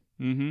think.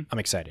 Mm-hmm. I'm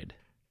excited.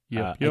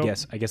 Yep.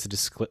 I guess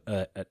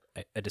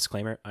a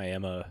disclaimer. I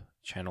am a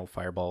Channel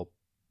Fireball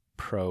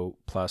Pro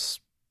Plus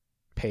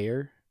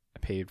payer. I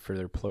paid for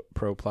their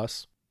Pro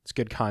Plus. It's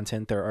good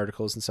content. There are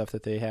articles and stuff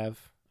that they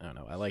have. I don't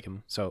know. I like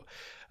them. So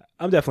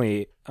I'm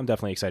definitely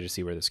excited to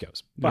see where this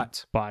goes.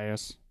 But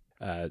bias.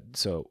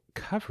 So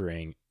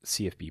covering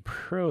CFB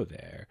Pro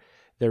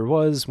There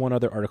was one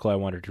other article I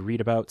wanted to read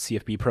about.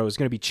 CFB Pro is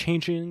going to be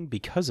changing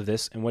because of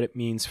this and what it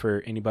means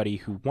for anybody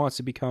who wants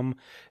to become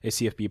a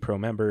CFB Pro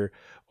member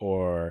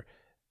or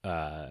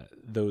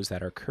those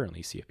that are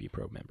currently CFB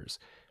Pro members.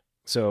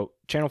 So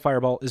Channel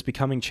Fireball is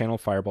becoming Channel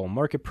Fireball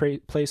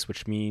Marketplace,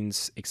 which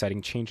means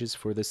exciting changes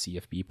for the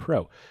CFB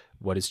Pro.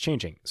 What is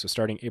changing? So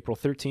starting April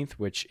 13th,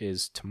 which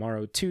is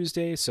tomorrow,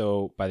 Tuesday.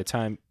 So by the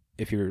time,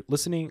 if you're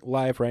listening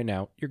live right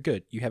now, you're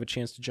good. You have a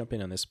chance to jump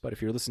in on this. But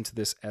if you're listening to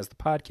this as the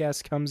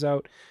podcast comes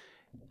out,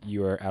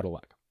 you are out of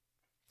luck.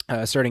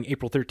 Starting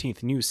April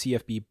 13th, new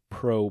CFB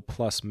Pro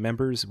Plus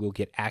members will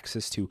get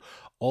access to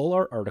all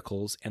our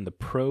articles and the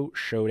Pro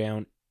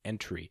Showdown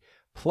entry.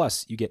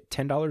 Plus, you get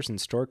 $10 in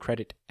store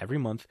credit every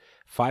month,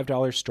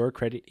 $5 store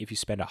credit if you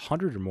spend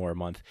 $100 or more a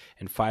month,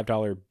 and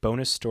 $5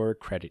 bonus store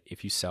credit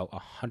if you sell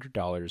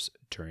 $100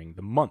 during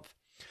the month.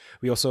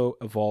 We also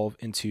evolve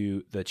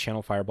into the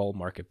Channel Fireball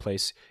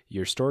Marketplace.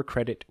 Your store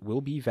credit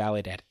will be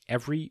valid at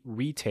every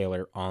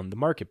retailer on the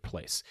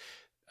marketplace.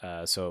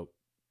 So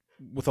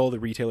with all the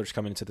retailers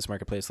coming into this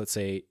marketplace, let's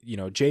say,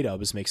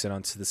 J-Dubs makes it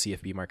onto the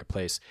CFB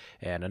Marketplace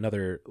and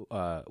another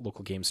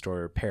local game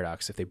store,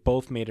 Paradox, if they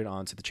both made it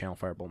onto the Channel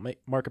Fireball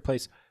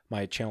Marketplace,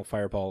 my Channel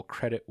Fireball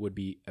credit would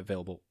be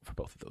available for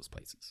both of those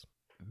places.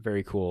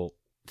 Very cool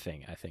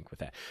thing, I think, with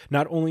that.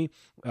 Not only,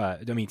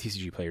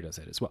 TCG Player does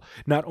that as well.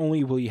 Not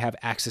only will you have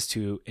access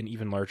to an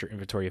even larger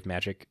inventory of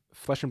Magic,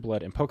 Flesh and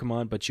Blood, and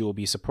Pokemon, but you will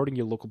be supporting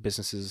your local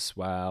businesses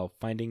while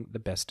finding the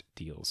best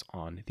deals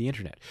on the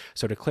internet.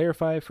 So to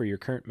clarify for your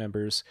current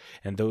members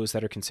and those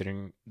that are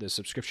considering the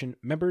subscription,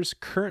 members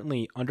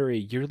currently under a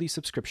yearly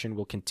subscription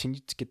will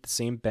continue to get the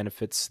same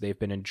benefits they've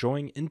been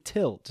enjoying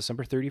until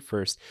December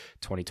 31st,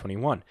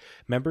 2021.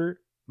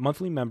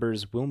 Monthly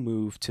members will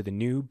move to the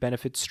new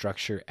benefit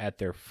structure at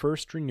their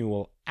first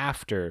renewal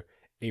after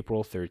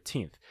April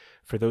 13th.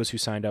 For those who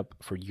signed up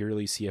for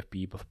yearly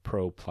CFB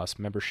Pro Plus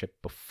membership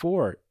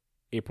before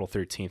April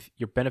 13th,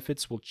 your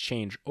benefits will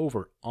change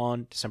over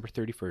on December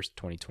 31st,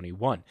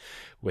 2021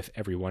 with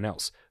everyone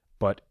else.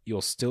 But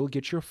you'll still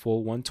get your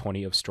full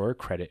 $120 of store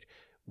credit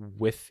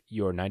with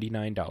your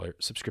 $99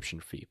 subscription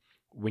fee.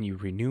 When you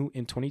renew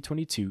in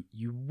 2022,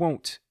 you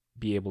won't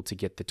be able to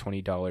get the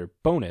 $20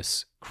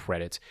 bonus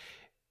credit.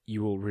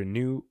 You will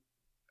renew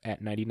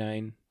at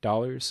 $99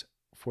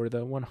 for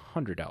the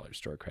 $100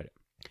 store credit.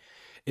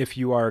 If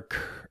you're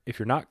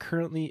not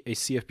currently a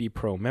CFB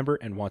Pro member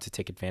and want to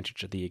take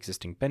advantage of the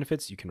existing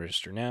benefits, you can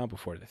register now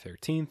before the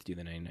 13th, do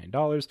the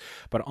 $99.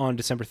 But on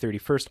December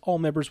 31st, all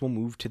members will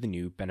move to the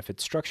new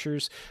benefit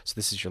structures. So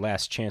this is your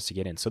last chance to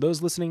get in. So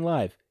those listening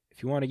live,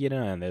 if you want to get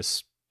in on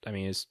this,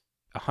 it's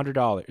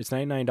 $100. It's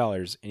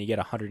 $99 and you get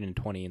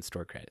 $120 in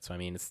store credit. So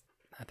it's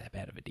not that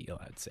bad of a deal,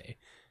 I'd say.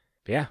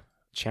 But yeah.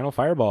 Channel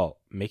Fireball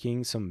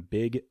making some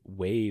big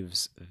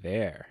waves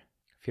there.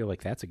 I feel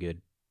like that's a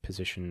good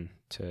position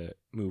to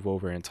move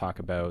over and talk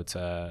about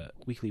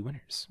weekly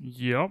winners.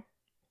 Yep,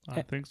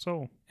 I think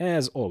so.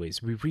 As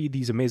always, we read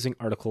these amazing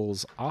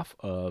articles off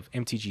of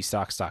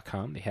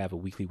mtgstocks.com. They have a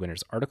weekly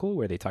winners article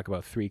where they talk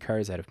about 3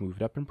 cards that have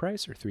moved up in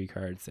price or 3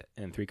 cards that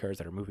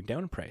are moving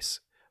down in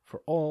price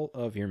for all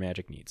of your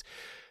Magic needs.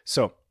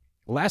 So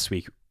last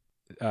week,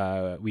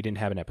 we didn't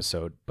have an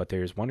episode, but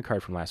there's one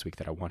card from last week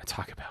that I want to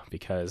talk about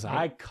because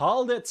I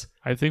called it.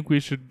 I think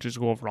we should just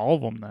go over all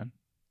of them then,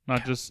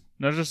 not just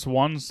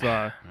ones.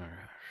 Okay,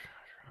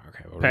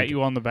 pat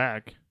you on the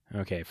back.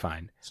 Okay,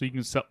 fine. So you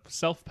can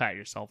self pat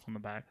yourself on the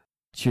back.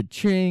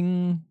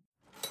 Cha-ching.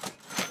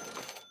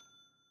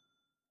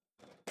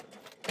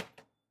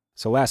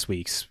 So last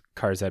week's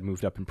cards that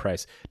moved up in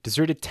price: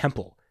 Deserted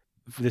Temple.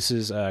 This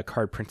is a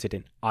card printed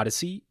in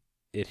Odyssey.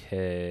 It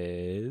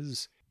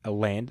has a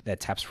land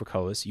that taps for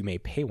colorless. You may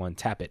pay 1,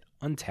 tap it,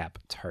 untap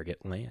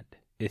target land.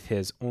 It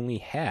has only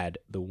had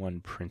the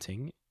one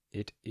printing.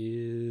 It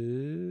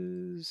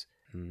is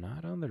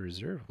not on the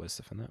reserve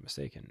list, if I'm not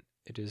mistaken.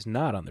 It is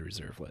not on the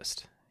reserve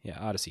list. Yeah,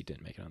 Odyssey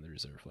didn't make it on the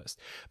reserve list.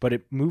 But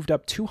it moved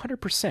up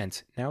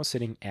 200%, now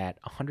sitting at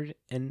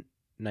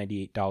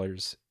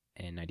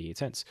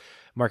 $198.98.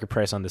 Market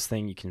price on this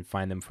thing, you can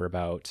find them for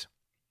about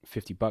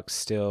 $50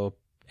 still.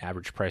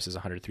 Average price is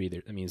 $103.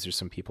 That means there's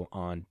some people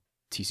on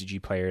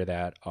TCG Player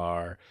that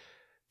are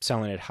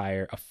selling it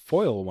higher. A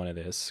foil one of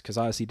this, because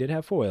Odyssey did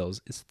have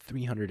foils, is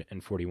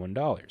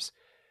 $341.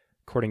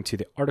 According to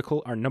the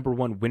article, our number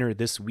one winner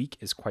this week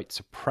is quite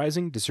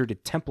surprising.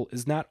 Deserted Temple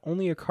is not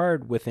only a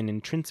card with an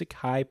intrinsic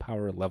high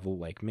power level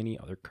like many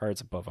other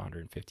cards above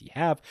 150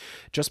 have,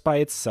 just by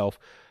itself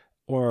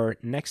or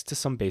next to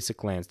some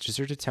basic lands,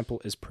 Deserted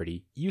Temple is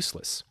pretty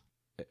useless.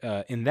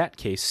 In that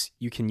case,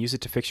 you can use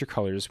it to fix your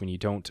colors when you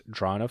don't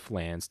draw enough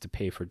lands to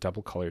pay for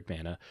double colored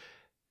mana.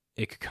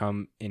 It could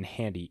come in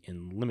handy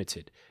in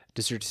Limited.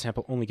 Deserted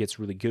Temple only gets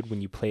really good when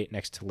you play it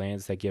next to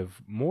lands that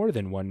give more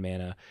than 1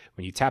 mana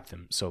when you tap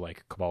them. So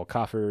like Cabal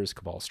Coffers,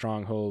 Cabal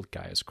Stronghold,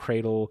 Gaia's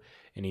Cradle,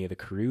 any of the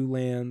Karoo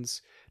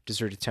lands.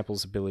 Deserted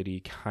Temple's ability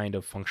kind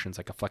of functions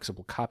like a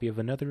flexible copy of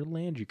another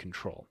land you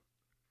control.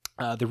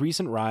 The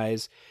recent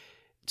rise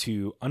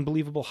to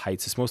unbelievable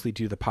heights is mostly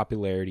due to the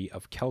popularity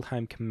of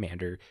Keldheim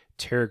Commander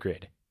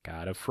Terragrid.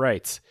 God of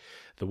Fright,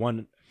 the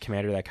one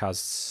commander that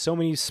caused so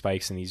many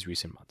spikes in these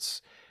recent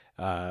months.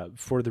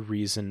 For the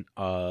reason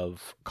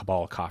of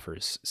Cabal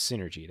Coffer's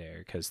synergy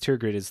there, because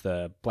Tergrid is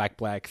the black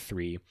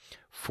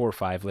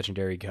 3/4/5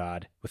 legendary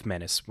god with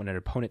menace. When an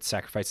opponent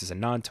sacrifices a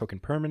non-token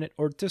permanent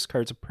or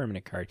discards a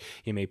permanent card,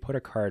 you may put a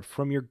card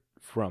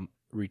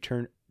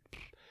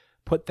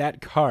put that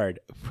card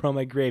from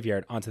a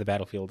graveyard onto the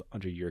battlefield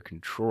under your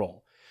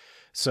control.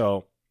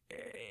 So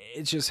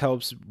it just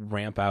helps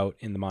ramp out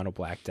in the mono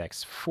black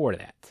decks for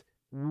that.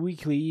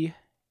 Weekly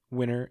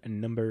winner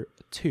number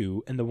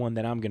 2, and the one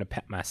that I'm going to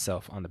pat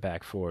myself on the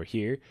back for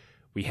here,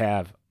 we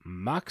have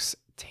Mox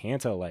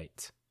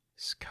Tantalite.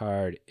 This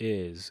card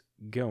is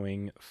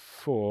jumped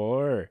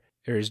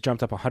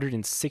up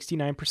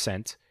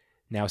 169%,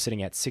 now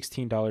sitting at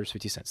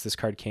 $16.50. This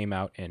card came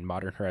out in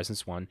Modern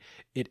Horizons 1.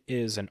 It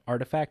is an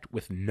artifact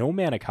with no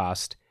mana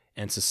cost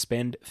and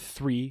suspend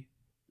 3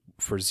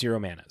 for 0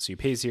 mana. So you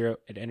pay 0,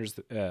 it enters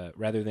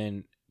rather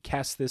than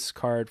cast this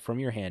card from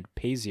your hand,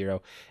 pay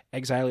 0,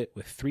 exile it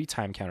with 3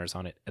 time counters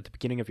on it. At the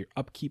beginning of your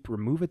upkeep,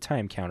 remove a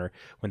time counter.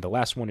 When the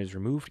last one is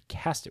removed,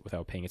 cast it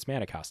without paying its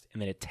mana cost,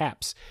 and then it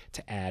taps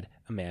to add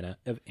a mana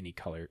of any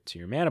color to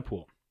your mana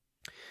pool.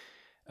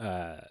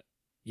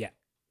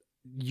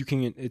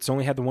 It's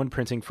only had the one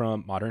printing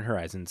from Modern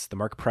Horizons. The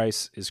market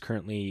price is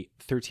currently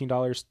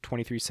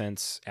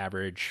 $13.23,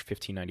 average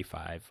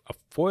 $15.95. A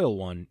foil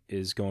one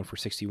is going for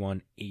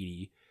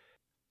 $61.80.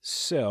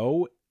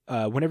 So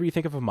whenever you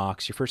think of a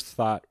Mox, your first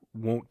thought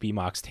won't be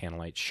Mox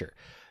Tantalite. Sure,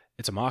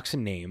 it's a Mox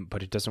in name,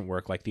 but it doesn't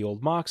work like the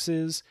old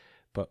Moxes.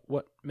 But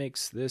what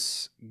makes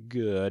this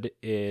good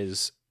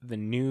is a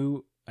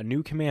new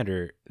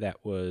commander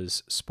that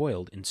was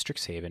spoiled in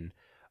Strixhaven,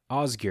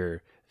 Osgur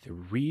the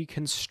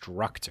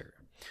Reconstructor.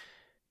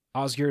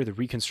 Osgur the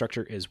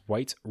Reconstructor is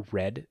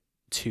white-red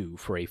 2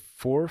 for a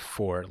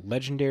 4/4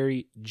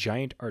 legendary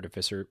giant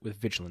artificer with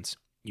vigilance.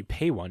 You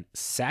pay 1,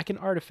 sack an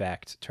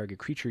artifact. Target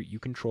creature you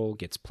control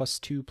gets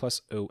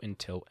 +2/+0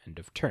 until end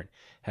of turn.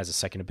 Has a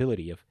second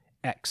ability of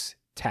X,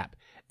 tap.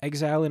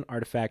 Exile an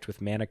artifact with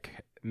mana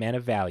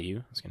value.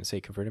 I was going to say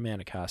convert a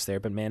mana cost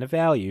there, but mana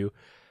value.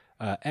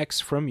 X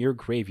from your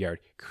graveyard.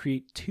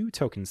 Create 2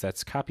 tokens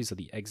that's copies of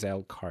the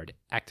exiled card.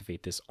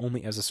 Activate this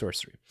only as a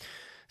sorcery.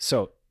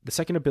 So the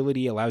second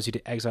ability allows you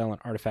to exile an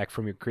artifact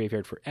from your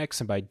graveyard for X,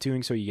 and by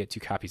doing so, you get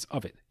 2 copies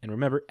of it. And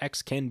remember,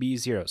 X can be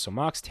 0. So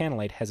Mox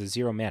Tantalite has a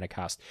 0 mana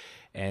cost.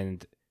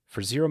 And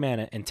for 0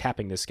 mana and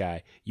tapping this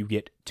guy, you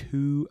get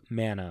 2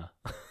 mana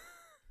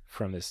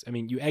from this. I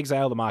mean, you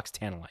exile the Mox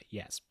Tantalite,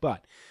 yes.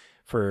 But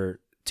for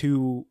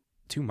two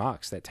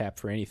Mox that tap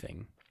for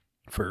anything,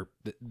 for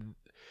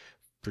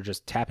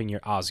just tapping your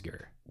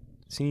Osgur,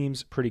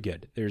 seems pretty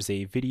good. There's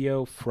a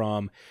video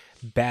from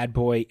Bad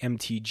Boy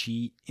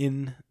MTG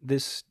in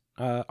this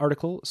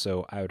article,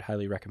 so I would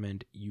highly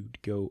recommend you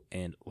go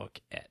and look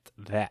at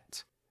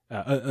that.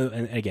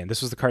 And again,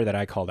 this was the card that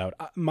I called out.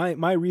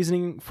 My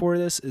reasoning for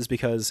this is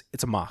because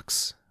it's a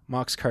Mox.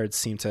 Mox cards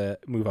seem to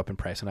move up in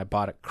price, and I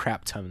bought a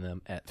crap ton of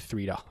them at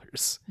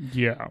 $3.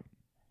 Yeah.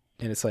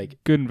 And it's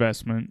like, good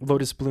investment.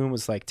 Lotus Bloom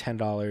was like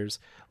 $10.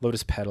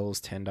 Lotus Petals,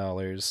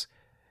 $10.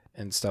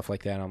 And stuff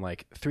like that. I'm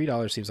like,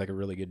 $3 seems like a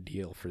really good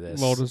deal for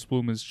this. Lotus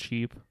Bloom is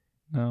cheap.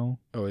 No.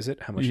 Oh, is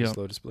it? How much is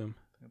Lotus Bloom?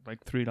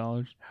 Like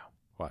 $3.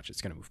 Watch,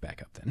 it's going to move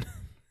back up then.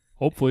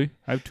 Hopefully.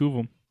 I have 2 of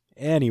them.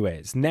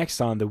 Anyways, next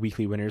on the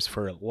weekly winners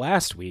for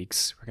last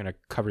week's, we're going to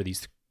cover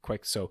these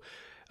quick. So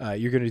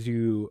you're going to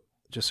do,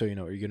 just so you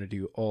know, you're going to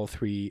do all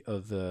 3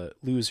 of the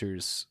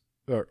losers,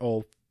 or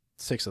all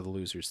 6 of the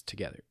losers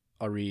together.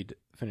 I'll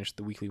finish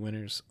the weekly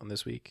winners on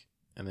this week,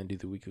 and then do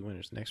the weekly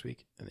winners next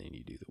week, and then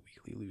you do the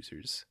weekly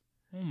losers.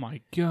 Oh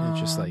my god. And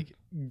just like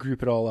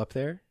group it all up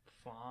there.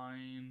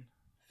 Fine.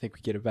 Think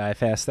we get it by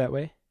fast that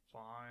way?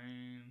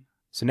 Fine.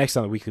 So next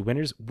on the weekly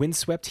winners,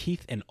 Windswept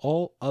Heath and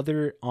all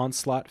other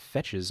Onslaught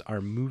fetches are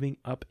moving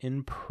up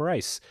in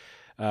price.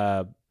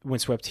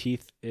 Windswept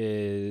Heath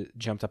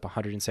jumped up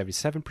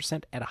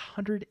 177% at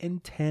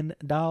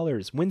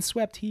 $110.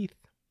 Windswept Heath.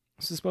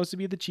 This is supposed to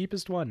be the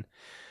cheapest one.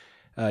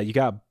 You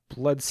got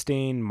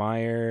Bloodstained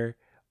Mire,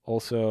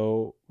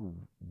 also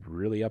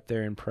really up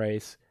there in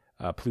price.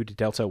 Polluted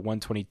Delta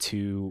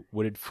 122,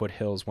 Wooded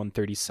Foothills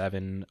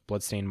 137,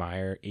 Bloodstained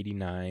Mire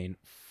 89,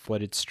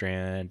 Flooded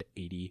Strand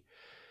 80.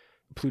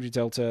 Polluted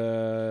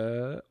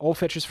Delta, all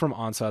fetches from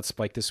Onslaught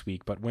spiked this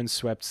week, but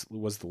Windswept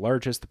was the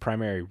largest. The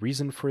primary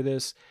reason for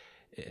this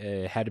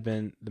had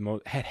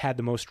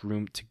the most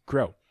room to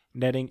grow.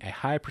 Netting a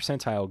high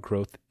percentile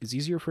growth is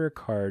easier for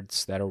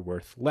cards that are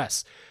worth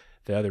less.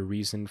 The other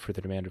reason for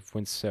the demand of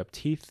Windswept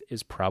Heath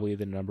is probably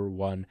the number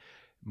 1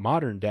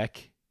 modern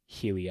deck,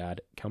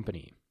 Heliod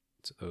Company.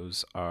 So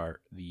those are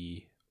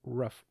the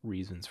rough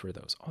reasons for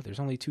those. Oh,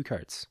 there's only 2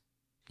 cards.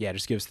 Yeah,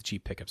 just give us the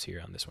cheap pickups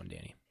here on this one,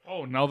 Danny.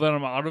 Oh, now that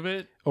I'm out of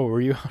it? Oh, were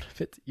you out of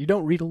it? You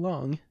don't read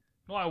along.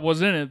 No, I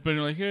was in it, but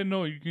you're like, hey,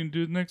 no, you can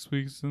do it next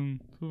week. So,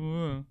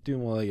 Do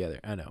them all together.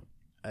 I know.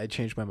 I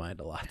changed my mind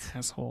a lot.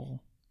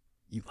 Asshole.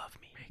 You love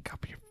me. Make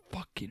up your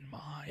fucking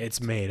mind. It's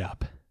made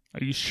up.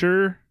 Are you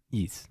sure?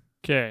 Yes.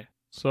 Okay.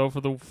 So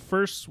for the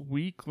first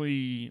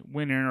weekly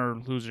winner or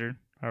loser,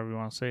 however you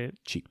want to say it,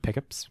 Cheap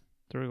pickups.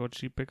 there we go,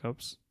 cheap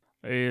pickups,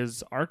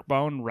 is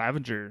Arcbound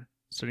Ravager,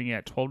 sitting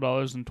at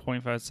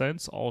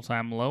 $12.25,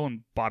 all-time low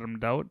and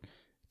bottomed out.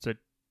 It's a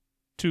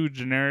 2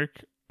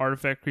 generic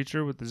artifact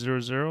creature with the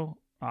 0/0.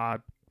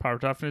 Power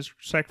toughness,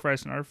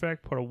 sacrifice an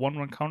artifact, put a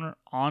 1/1 counter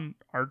on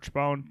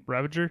Archbound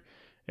Ravager.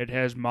 It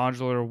has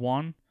modular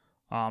 1.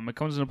 It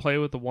comes into play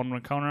with a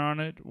 1/1 counter on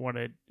it.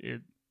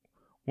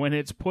 When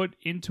it's put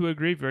into a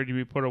graveyard, you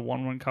may put a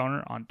 1/1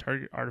 counter on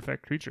target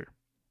artifact creature.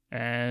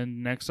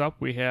 And next up,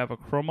 we have a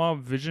Chroma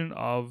Vision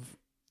of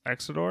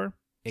Exodore.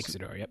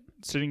 Ixodor, yep.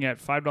 Sitting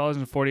at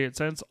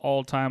 $5.48,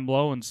 all-time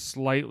low and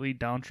slightly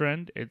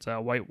downtrend. It's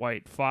a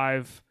white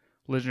 5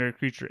 legendary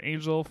creature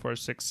angel for a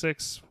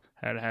 6/6.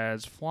 It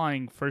has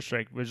flying, first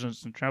strike,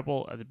 vigilance, and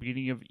trample at the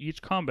beginning of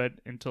each combat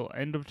until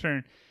end of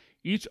turn.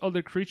 Each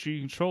other creature you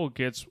control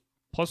gets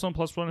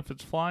 +1/+1 if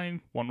it's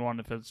flying, 1/1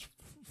 if it's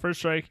first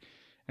strike,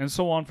 and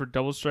so on for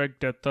double strike,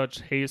 death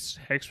touch, haste,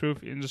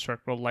 hexproof,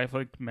 indestructible,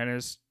 lifelink,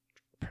 menace,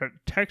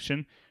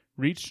 protection,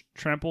 reach,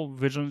 trample,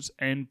 vigilance,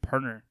 and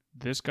partner.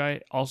 This guy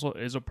also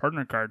is a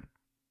partner card.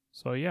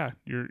 So yeah,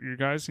 your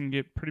guys can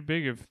get pretty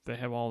big if they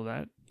have all of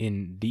that.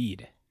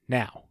 Indeed.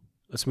 Now,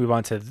 let's move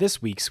on to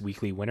this week's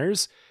weekly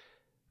winners.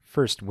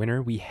 First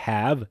winner, we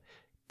have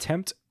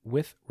Tempt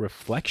with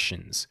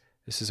Reflections.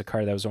 This is a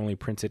card that was only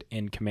printed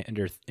in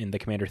the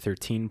Commander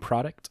 13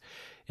 product.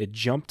 It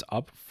jumped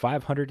up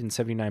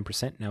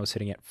 579%, now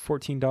sitting at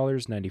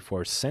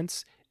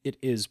 $14.94. It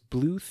is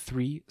blue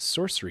 3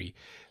 sorcery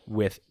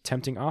with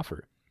Tempting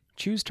Offer.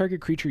 Choose target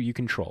creature you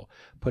control.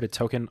 Put a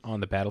token on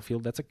the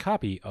battlefield that's a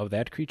copy of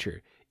that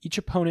creature. Each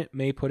opponent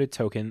may put a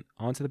token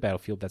onto the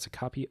battlefield that's a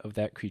copy of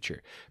that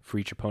creature. For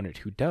each opponent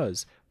who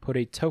does, put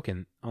a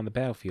token on the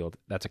battlefield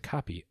that's a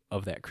copy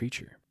of that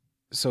creature.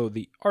 So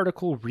the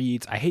article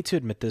reads, I hate to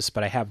admit this,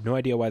 but I have no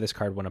idea why this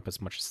card went up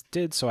as much as it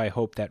did, so I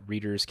hope that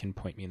readers can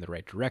point me in the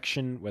right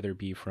direction, whether it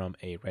be from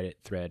a Reddit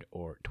thread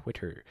or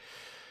Twitter.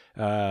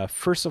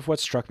 First of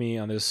what struck me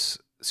on this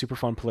super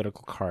fun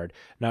political card,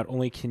 not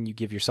only can you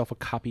give yourself a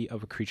copy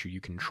of a creature you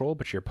control,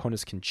 but your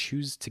opponents can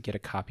choose to get a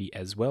copy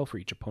as well. For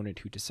each opponent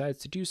who decides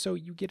to do so,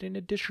 you get an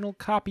additional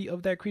copy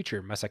of that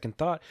creature. My second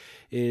thought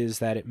is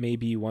that it may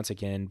be once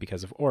again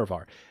because of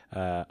Orvar.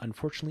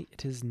 Unfortunately,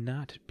 it is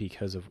not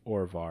because of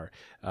Orvar.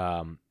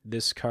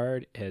 This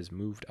card has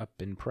moved up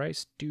in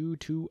price due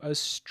to a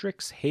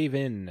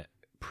Strixhaven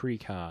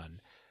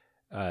Precon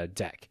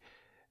deck.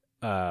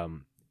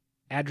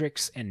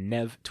 Adrix and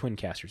Nev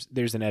Twincasters.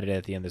 There's an edit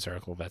at the end of this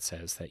article that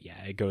says that,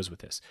 yeah, it goes with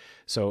this.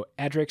 So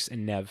Adrix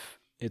and Nev,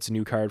 it's a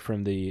new card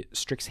from the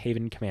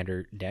Strixhaven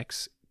Commander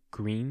decks.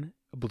 Green,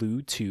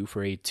 blue 2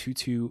 for a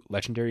 2/2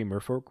 legendary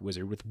Merfolk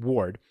wizard with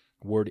Ward.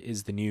 Ward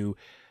is the new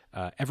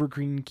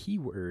evergreen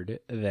keyword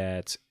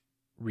that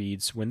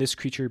reads, when this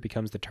creature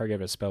becomes the target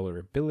of a spell or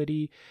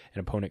ability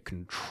an opponent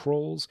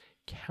controls,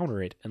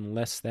 counter it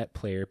unless that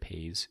player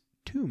pays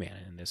 2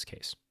 mana in this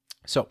case.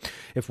 So,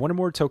 if one or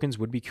more tokens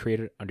would be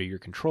created under your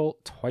control,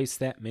 twice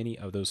that many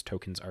of those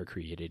tokens are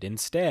created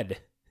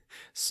instead.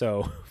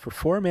 So, for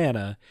 4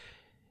 mana,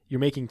 you're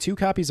making 2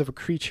 copies of a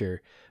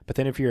creature, but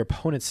then if your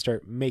opponents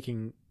start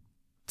making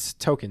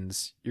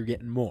tokens, you're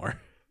getting more.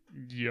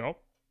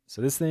 Yep.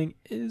 So this thing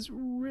is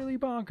really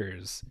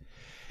bonkers.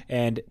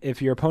 And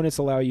if your opponents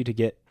allow you to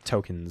get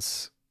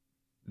tokens,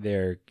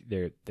 I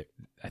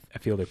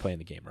feel they're playing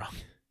the game wrong.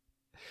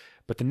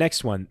 But the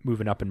next one,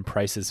 moving up in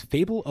price, is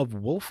Fable of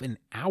Wolf and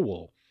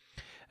Owl.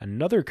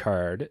 Another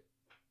card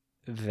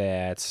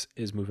that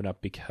is moving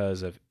up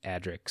because of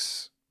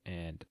Adrix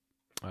and,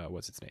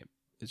 what's its name?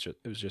 It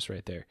was just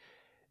right there.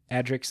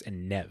 Adrix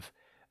and Nev.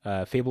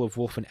 Fable of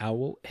Wolf and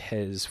Owl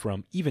is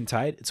from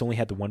Eventide. It's only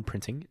had the one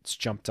printing. It's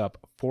jumped up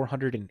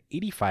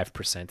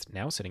 485%,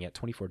 now sitting at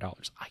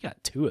 $24. I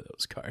got 2 of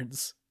those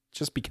cards,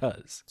 just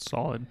because.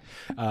 Solid.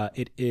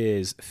 It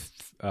is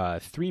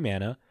 3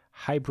 mana,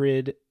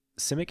 hybrid,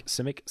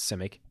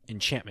 Simic,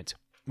 enchantment.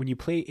 When you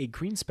play a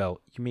green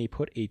spell, you may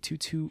put a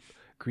 2/2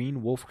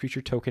 green wolf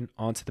creature token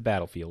onto the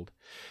battlefield.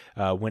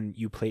 When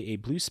you play a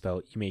blue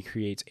spell, you may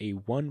create a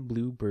 1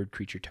 blue bird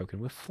creature token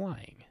with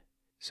flying.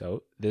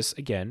 So this,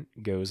 again,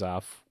 goes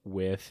off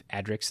with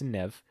Adrix and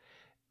Nev.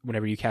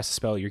 Whenever you cast a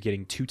spell, you're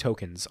getting 2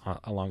 tokens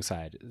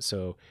alongside.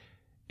 So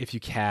if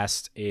you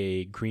cast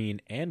a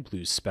green and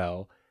blue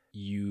spell,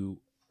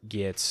 you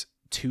get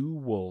 2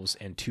 wolves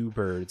and 2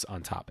 birds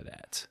on top of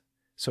that.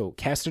 So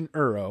cast an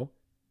Uro.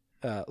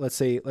 Let's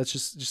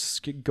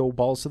just go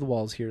balls to the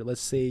walls here.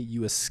 Let's say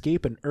you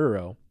escape an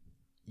Uro.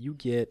 You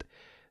get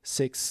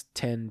 6,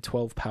 10,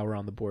 12 power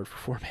on the board for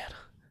 4 mana.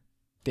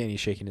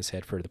 Danny's shaking his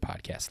head for the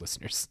podcast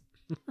listeners.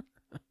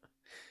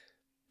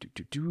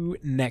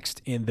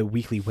 Next in the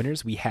weekly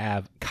winners, we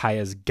have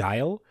Kaya's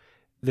Guile.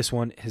 This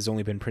one has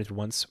only been printed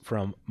once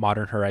from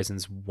Modern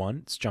Horizons 1.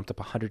 It's jumped up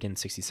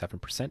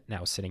 167%,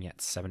 now sitting at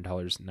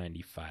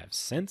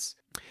 $7.95.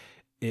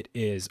 It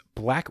is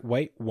black,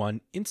 white,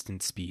 1,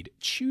 instant speed.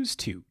 Choose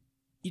 2.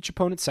 Each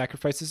opponent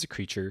sacrifices a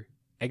creature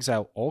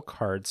exile all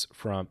cards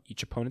from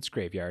each opponent's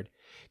graveyard,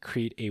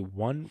 create a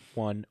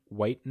 1/1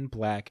 white and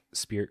black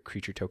spirit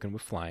creature token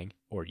with flying,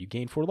 or you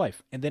gain 4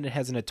 life. And then it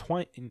has an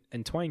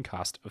entwine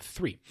cost of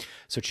 3.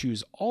 So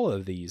choose all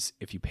of these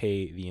if you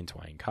pay the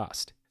entwine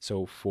cost.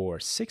 So for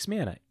 6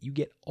 mana, you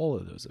get all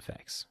of those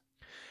effects.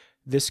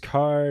 This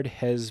card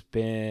has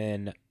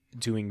been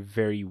doing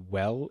very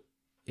well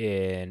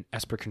in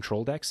Esper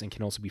control decks and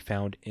can also be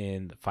found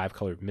in the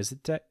 5-color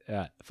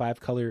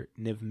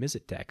Niv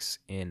Mizzet decks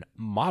in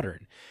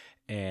Modern.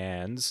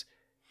 And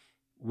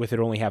with it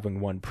only having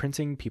 1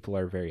 printing, people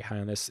are very high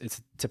on this.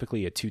 It's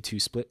typically a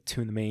 2-2 split,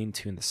 2 in the main,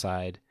 2 in the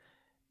side.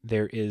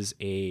 There is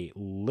a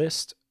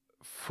list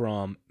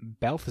from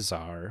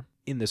Balthazar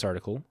in this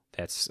article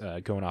that's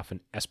going off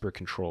an Esper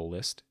control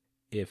list.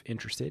 If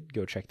interested,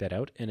 go check that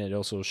out. And it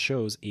also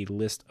shows a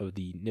list of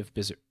the Niv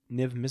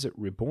Mizzet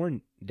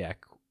Reborn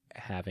deck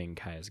having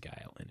Kaya's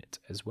Guile in it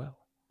as well.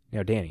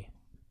 Now, Danny,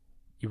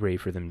 you ready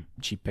for them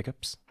cheap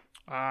pickups?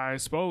 I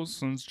suppose,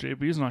 since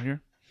JB's not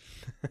here.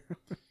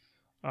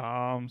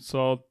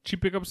 So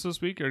cheap pickups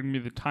this week are going to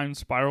be the Time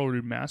Spiral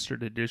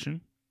Remastered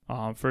Edition.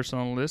 First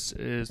on the list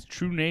is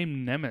True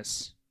Name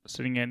Nemesis,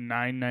 sitting at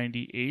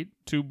 $9.98.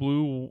 2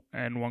 blue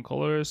and 1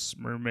 colorless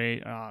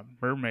mermaid,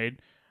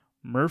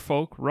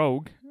 Merfolk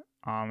Rogue.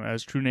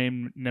 As True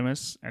Name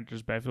Nemesis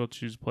enters battlefield,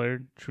 choose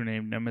player. True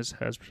Name Nemesis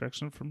has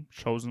protection from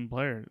chosen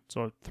player.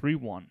 So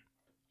 3/1.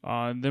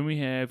 Then we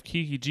have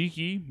Kiki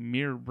Jiki,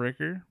 Mirror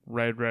Breaker,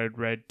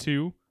 red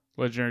 2.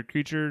 Legendary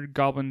creature,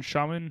 Goblin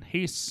Shaman,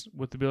 haste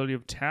with the ability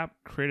of tap,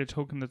 create a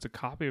token that's a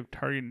copy of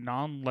target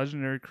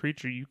non-legendary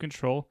creature you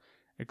control,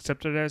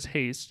 accept it as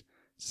haste,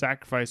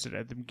 sacrifice it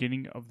at the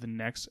beginning of the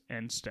next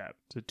end step.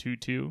 It's a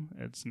 2/2.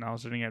 It's now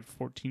sitting at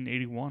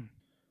 $14.81.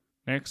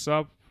 Next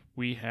up,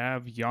 we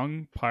have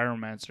Young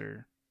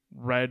Pyromancer.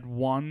 Red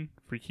 1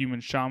 for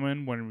Human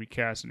Shaman. When we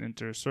cast and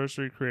enter a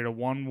sorcery, create a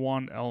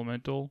 1/1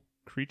 elemental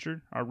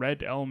creature. A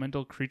red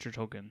elemental creature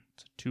token.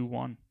 It's a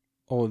 2/1.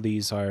 All of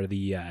these are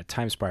the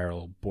Time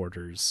Spiral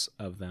borders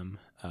of them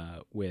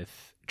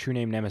with True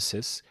Name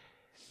Nemesis.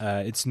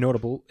 It's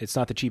notable. It's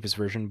not the cheapest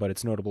version, but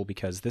it's notable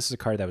because this is a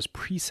card that was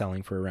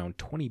pre-selling for around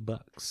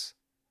 $20.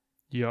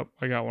 Yep,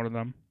 I got one of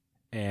them.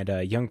 And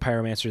Young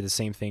Pyromancer, the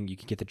same thing. You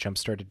can get the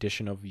Jumpstart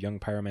edition of Young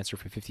Pyromancer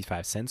for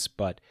 55 cents,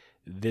 but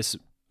this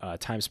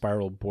Time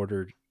Spiral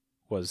border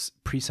was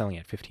pre-selling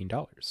at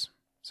 $15.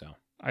 So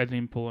I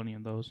didn't pull any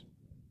of those.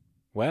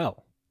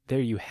 Well, there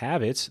you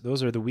have it.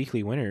 Those are the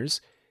weekly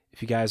winners.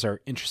 If you guys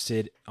are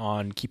interested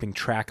on keeping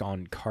track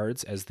on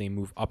cards as they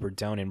move up or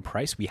down in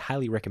price, we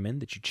highly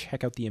recommend that you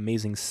check out the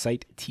amazing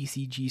site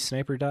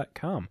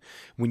tcgsniper.com.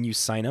 When you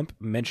sign up,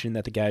 mention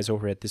that the guys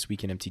over at This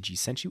Week in MTG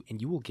sent you, and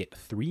you will get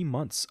 3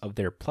 months of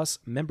their Plus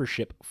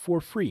membership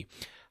for free.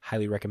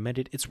 Highly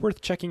recommended. It's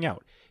worth checking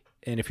out.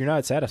 And if you're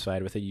not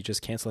satisfied with it, you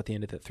just cancel at the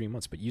end of that 3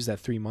 months. But use that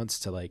 3 months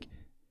to like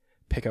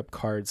pick up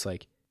cards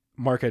like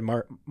Mark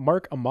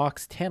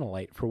Amok's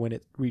Tanalite for when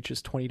it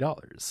reaches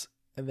 $20.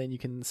 And then you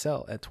can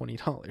sell at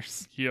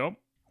 $20. Yep.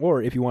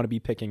 Or if you want to be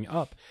picking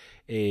up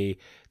a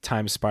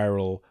Time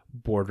Spiral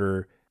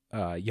border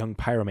Young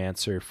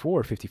Pyromancer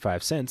for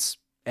 55 cents,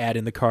 add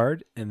in the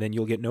card, and then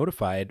you'll get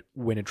notified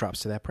when it drops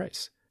to that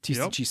price.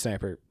 TCG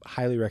Sniper,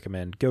 highly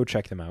recommend. Go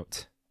check them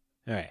out.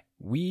 All right.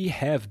 We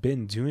have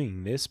been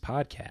doing this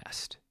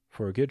podcast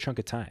for a good chunk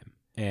of time,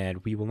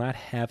 and we will not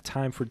have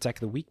time for Deck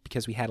of the Week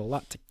because we had a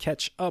lot to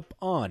catch up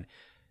on.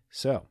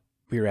 So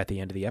we are at the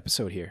end of the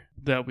episode here.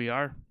 That we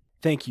are.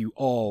 Thank you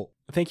all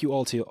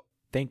to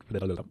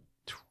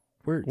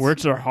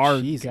Words are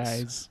hard, Jesus.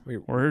 guys.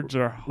 Words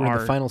are We're in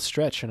hard. the final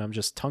stretch, and I'm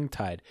just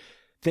tongue-tied.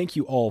 Thank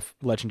you all,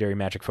 legendary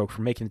Magic folk,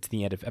 for making it to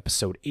the end of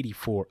episode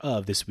 84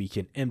 of This Week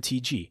in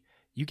MTG.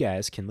 You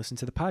guys can listen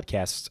to the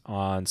podcast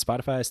on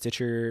Spotify,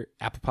 Stitcher,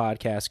 Apple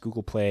Podcasts,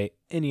 Google Play,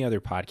 any other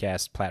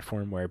podcast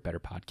platform where better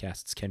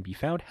podcasts can be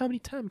found. How many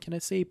times can I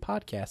say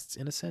podcasts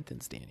in a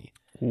sentence, Danny?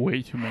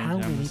 Way too many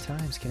How times. many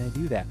times can I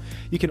do that?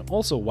 You can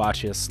also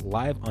watch us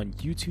live on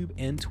YouTube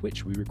and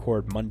Twitch. We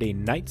record Monday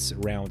nights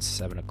around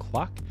 7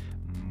 o'clock.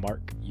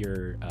 Mark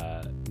your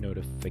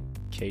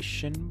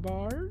notification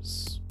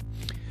bars.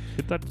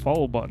 Hit that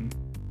follow button.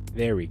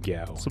 There we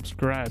go.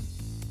 Subscribe.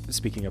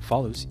 Speaking of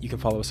follows, you can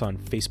follow us on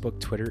Facebook,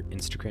 Twitter,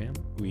 Instagram.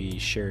 We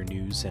share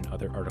news and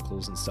other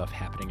articles and stuff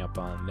happening up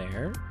on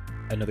there.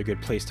 Another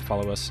good place to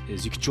follow us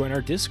is you can join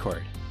our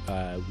Discord.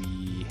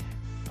 We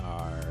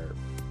are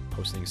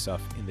posting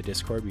stuff in the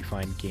Discord. We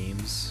find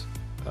games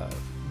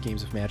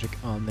of Magic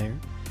on there.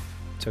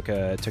 Took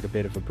a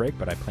bit of a break,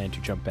 but I plan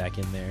to jump back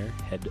in there.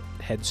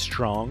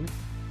 Headstrong,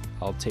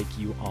 I'll take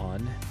you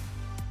on.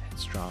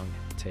 Headstrong,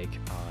 take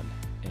on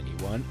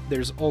anyone.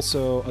 There's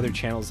also other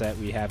channels that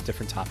we have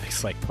different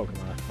topics like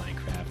Pokemon,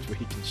 Minecraft, where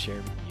you can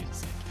share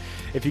music.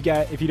 If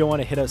you don't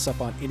want to hit us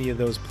up on any of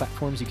those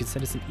platforms, you can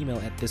send us an email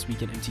at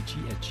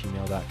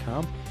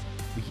thisweekinmtg@gmail.com.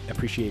 We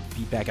appreciate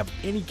feedback of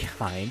any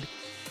kind.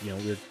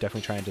 We're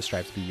definitely trying to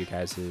strive to be you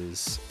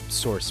guys'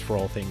 source for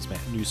all things,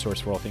 news source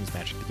for all things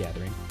Magic the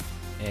Gathering.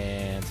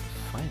 And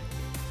finally,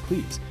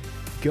 please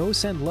go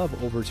send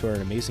love over to our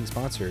amazing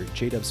sponsor,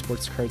 JDub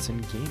Sports Cards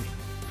and Gaming.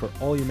 for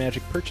all your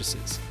Magic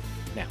purchases.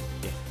 Now,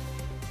 Dan,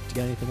 do you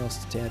got anything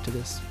else to add to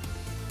this?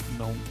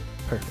 No,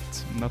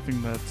 Perfect.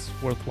 nothing that's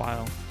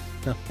worthwhile.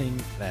 Nothing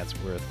that's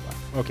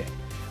worthwhile. Okay,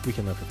 we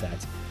can live with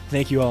that.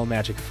 Thank you all,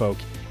 Magic folk,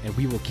 and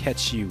we will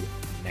catch you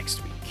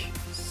next week.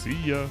 See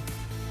ya.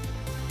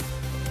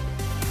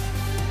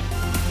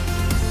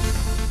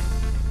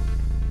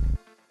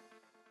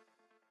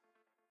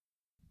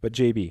 But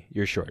JB,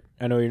 you're short.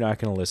 I know you're not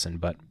going to listen,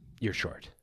 but you're short.